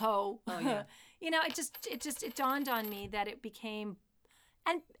an asshole? Oh yeah. You know, it dawned on me that it became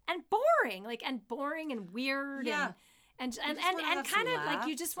and boring, like and boring and weird and kind of like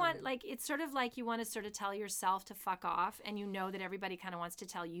you just want like it's sort of like you want to sort of tell yourself to fuck off, and you know that everybody kind of wants to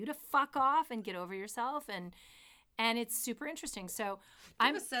tell you to fuck off and get over yourself, and it's super interesting. So I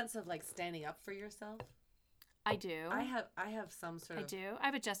have a sense of like standing up for yourself. I do. I have some sort of. I do. I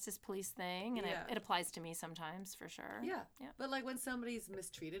have a justice police thing, and it applies to me sometimes, for sure. Yeah. Yeah. But like when somebody's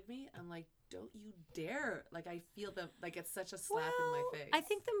mistreated me, I'm like, don't you dare! Like I feel them. Like it's such a slap in my face. I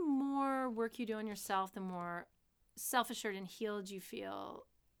think the more work you do on yourself, the more self-assured and healed you feel,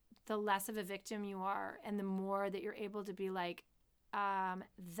 the less of a victim you are, and the more that you're able to be like,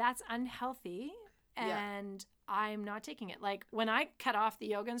 that's unhealthy, and I'm not taking it. Like when I cut off the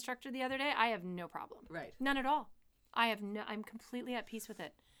yoga instructor the other day, I have no problem. Right. None at all. I'm completely at peace with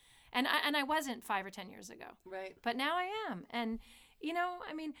it. And I wasn't 5 or 10 years ago. Right. But now I am. And, you know,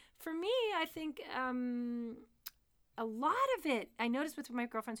 I mean, for me, I think a lot of it, I notice with my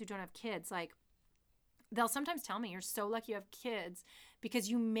girlfriends who don't have kids, like they'll sometimes tell me, you're so lucky you have kids because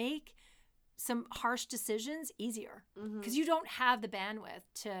you make some harsh decisions easier because you don't have the bandwidth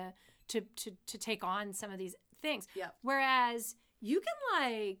to take on some of these things. Yeah. Whereas you can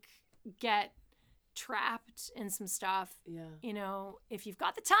like get trapped in some stuff. Yeah. You know, if you've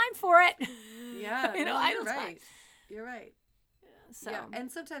got the time for it. Yeah. You know, you're right. You're right. Yeah, so. Yeah.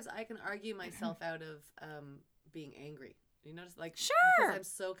 And sometimes I can argue myself out of being angry. You notice, like, sure, because I'm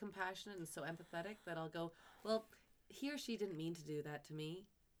so compassionate and so empathetic that I'll go, well, he or she didn't mean to do that to me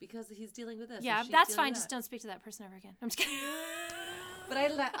because he's dealing with this. Yeah, that's fine. Just don't speak to that person ever again. I'm just kidding. But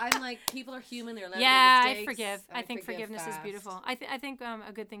I'm like, people are human. They're allowed to make mistakes. I forgive. I think forgiveness fast. is beautiful. I think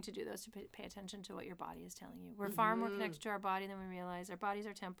a good thing to do though is to pay attention to what your body is telling you. We're far more connected to our body than we realize. Our body's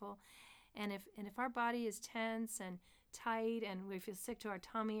our temple, and if our body is tense and tight, and we feel sick to our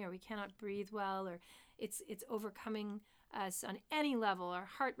tummy, or we cannot breathe well, or it's overcoming us on any level, our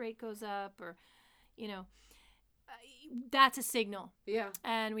heart rate goes up, or, you know, that's a signal. Yeah.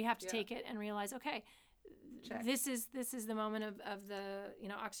 And we have to take it and realize, okay, Check. this is the moment of the, you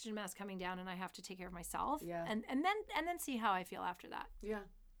know, oxygen mask coming down, and I have to take care of myself. Yeah. And then see how I feel after that. Yeah.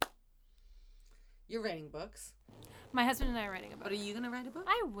 You're writing books. My husband and I are writing a book. But are you going to write a book?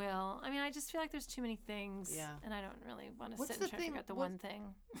 I will. I mean, I just feel like there's too many things. Yeah. And I don't really want to What's sit the and try to thing- figure out the what- one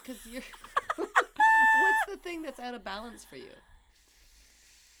thing. Because you're... What's the thing that's out of balance for you?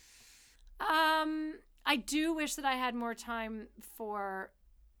 I do wish that I had more time for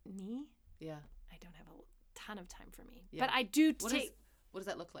me. Yeah. I don't have a ton of time for me. Yeah. But I do What does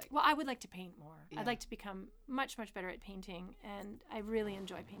that look like? Well, I would like to paint more. Yeah. I'd like to become much, much better at painting, and I really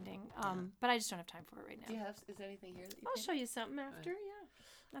enjoy painting. But I just don't have time for it right now. Do you have... Is there anything here that you I'll paint? show you something after.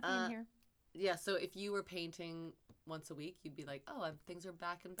 Yeah. Nothing in here. Yeah, so if you were painting once a week, you'd be like, oh, things are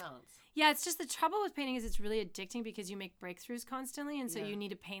back in balance. Yeah, it's just the trouble with painting is it's really addicting because you make breakthroughs constantly, and so Yeah. you need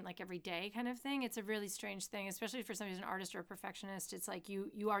to paint like every day kind of thing. It's a really strange thing, especially for somebody who's an artist or a perfectionist. It's like you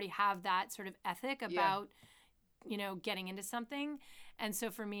already have that sort of ethic about, you know, getting into something. And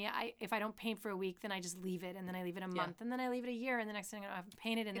so for me, if I don't paint for a week, then I just leave it, and then I leave it a month, and then I leave it a year, and the next thing I haven't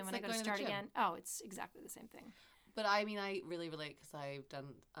painted, and then It's when like I go to going to the start gym. again, oh, it's exactly the same thing. But I mean, I really relate because I've done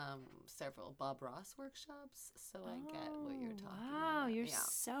several Bob Ross workshops, so I get what you're talking about. Wow, you're Yeah.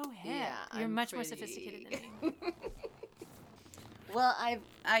 so hip. Yeah, You're I'm much more pretty- sophisticated than me. Well,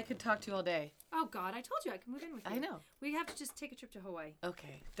 I could talk to you all day. Oh God, I told you I can move in with you. I know. We have to just take a trip to Hawaii.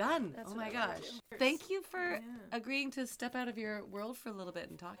 Okay, done. That's Oh what my I wanna gosh. do. Thank you for Yeah. agreeing to step out of your world for a little bit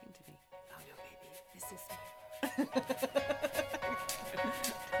and talking to me. Oh no, baby, this is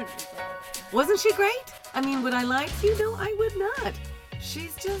Wasn't she great? I mean, would I lie to you? No, I would not.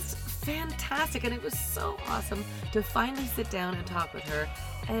 She's just fantastic, and it was so awesome to finally sit down and talk with her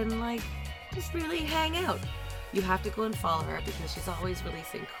and, like, just really hang out. You have to go and follow her because she's always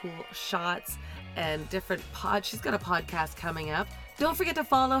releasing cool shots and different pods. She's got a podcast coming up. Don't forget to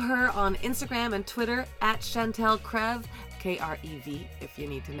follow her on Instagram and Twitter at Chantel Krev, Krev, if you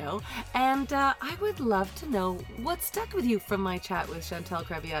need to know. And I would love to know what stuck with you from my chat with Chantel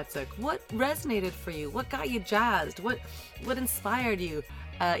Kreviatsuk. What resonated for you? What got you jazzed? What inspired you?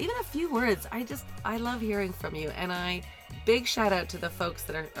 Even a few words. I love hearing from you. And big shout out to the folks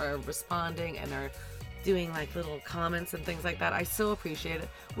that are responding and are doing like little comments and things like that. I so appreciate it.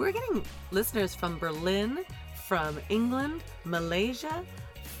 We're getting listeners from Berlin, from England, Malaysia,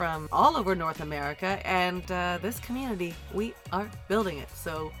 from all over North America, and this community, we are building it.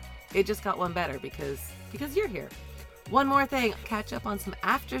 So it just got one better because you're here. One more thing, catch up on some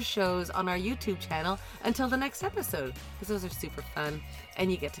after shows on our YouTube channel until the next episode, because those are super fun, and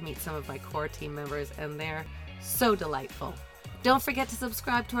you get to meet some of my core team members, and they're so delightful. Don't forget to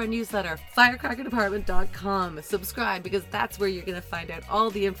subscribe to our newsletter, firecrackerdepartment.com. Subscribe, because that's where you're going to find out all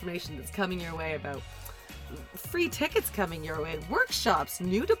the information that's coming your way about free tickets coming your way, workshops,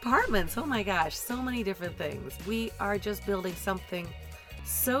 new departments. Oh my gosh, so many different things. We are just building something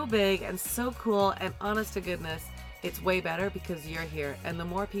so big and so cool, and honest to goodness, it's way better because you're here. And the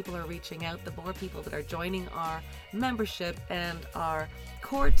more people are reaching out, the more people that are joining our membership and our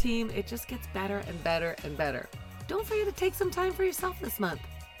core team, it just gets better and better and better. Don't forget to take some time for yourself this month.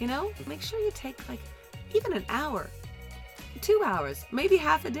 You know, make sure you take like even an hour, 2 hours, maybe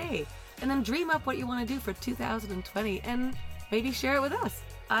half a day, and then dream up what you want to do for 2020 and maybe share it with us.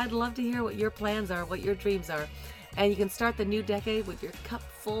 I'd love to hear what your plans are, what your dreams are. And you can start the new decade with your cup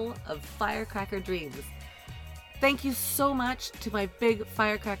full of firecracker dreams. Thank you so much to my big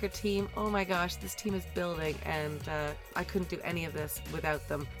firecracker team. Oh my gosh, this team is building, and I couldn't do any of this without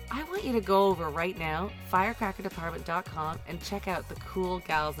them. I want you to go over right now, firecrackerdepartment.com, and check out the cool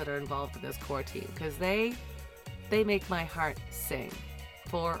gals that are involved in this core team, because they make my heart sing.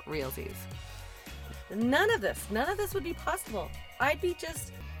 For realsies. None of this would be possible. I'd be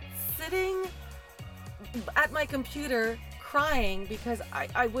just sitting at my computer crying because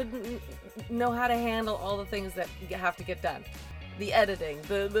I wouldn't know how to handle all the things that have to get done. The editing,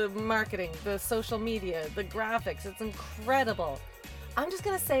 the marketing, the social media, the graphics, it's incredible. I'm just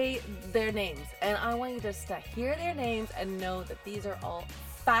gonna say their names, and I want you just to hear their names and know that these are all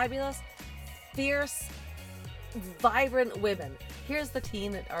fabulous, fierce, vibrant women. Here's the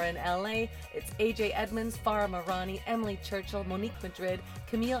team that are in LA. It's AJ Edmonds, Farah Marani, Emily Churchill, Monique Madrid,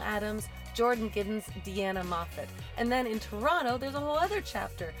 Camille Adams, Jordan Giddens, Deanna Moffat. And then in Toronto, there's a whole other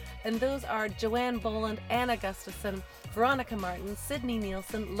chapter. And those are Joanne Boland, Anna Gustafson, Veronica Martin, Sydney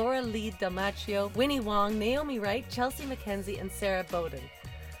Nielsen, Laura Lee Dalmaccio, Winnie Wong, Naomi Wright, Chelsea McKenzie, and Sarah Bowden.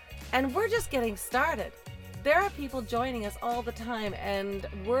 And we're just getting started. There are people joining us all the time, and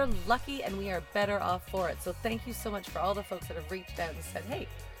we're lucky and we are better off for it. So thank you so much for all the folks that have reached out and said, hey,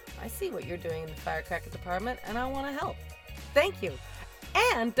 I see what you're doing in the Firecracker department and I want to help. Thank you.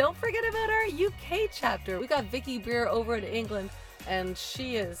 And don't forget about our UK chapter. We got Vicky Beer over in England, and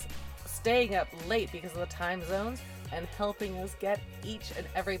she is staying up late because of the time zones and helping us get each and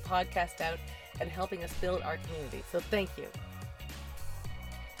every podcast out and helping us build our community. So thank you.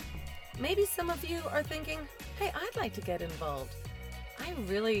 Maybe some of you are thinking, hey, I'd like to get involved. I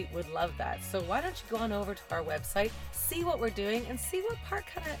really would love that. So why don't you go on over to our website, see what we're doing, and see what part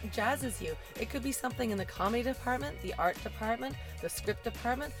kind of jazzes you. It could be something in the comedy department, the art department, the script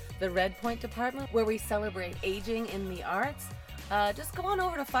department, the Red Point department, where we celebrate aging in the arts. Just go on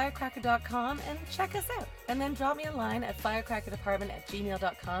over to firecracker.com and check us out. And then drop me a line at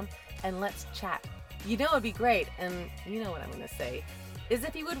firecrackerdepartment@gmail.com and let's chat. You know it'd be great, and you know what I'm going to say, is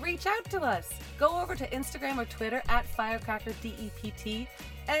if you would reach out to us. Go over to Instagram or Twitter at firecrackerdept.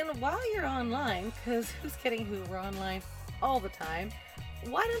 And while you're online, because who's kidding who, we're online all the time,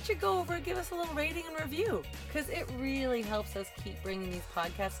 why don't you go over and give us a little rating and review? Because it really helps us keep bringing these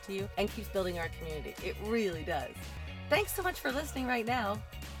podcasts to you and keeps building our community. It really does. Thanks so much for listening right now.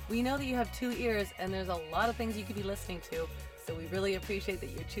 We know that you have 2 ears and there's a lot of things you could be listening to, so we really appreciate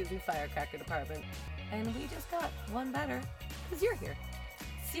that you're choosing Firecracker Department. And we just got one better because you're here.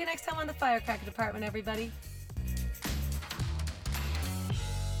 See you next time on the Firecracker Department, everybody.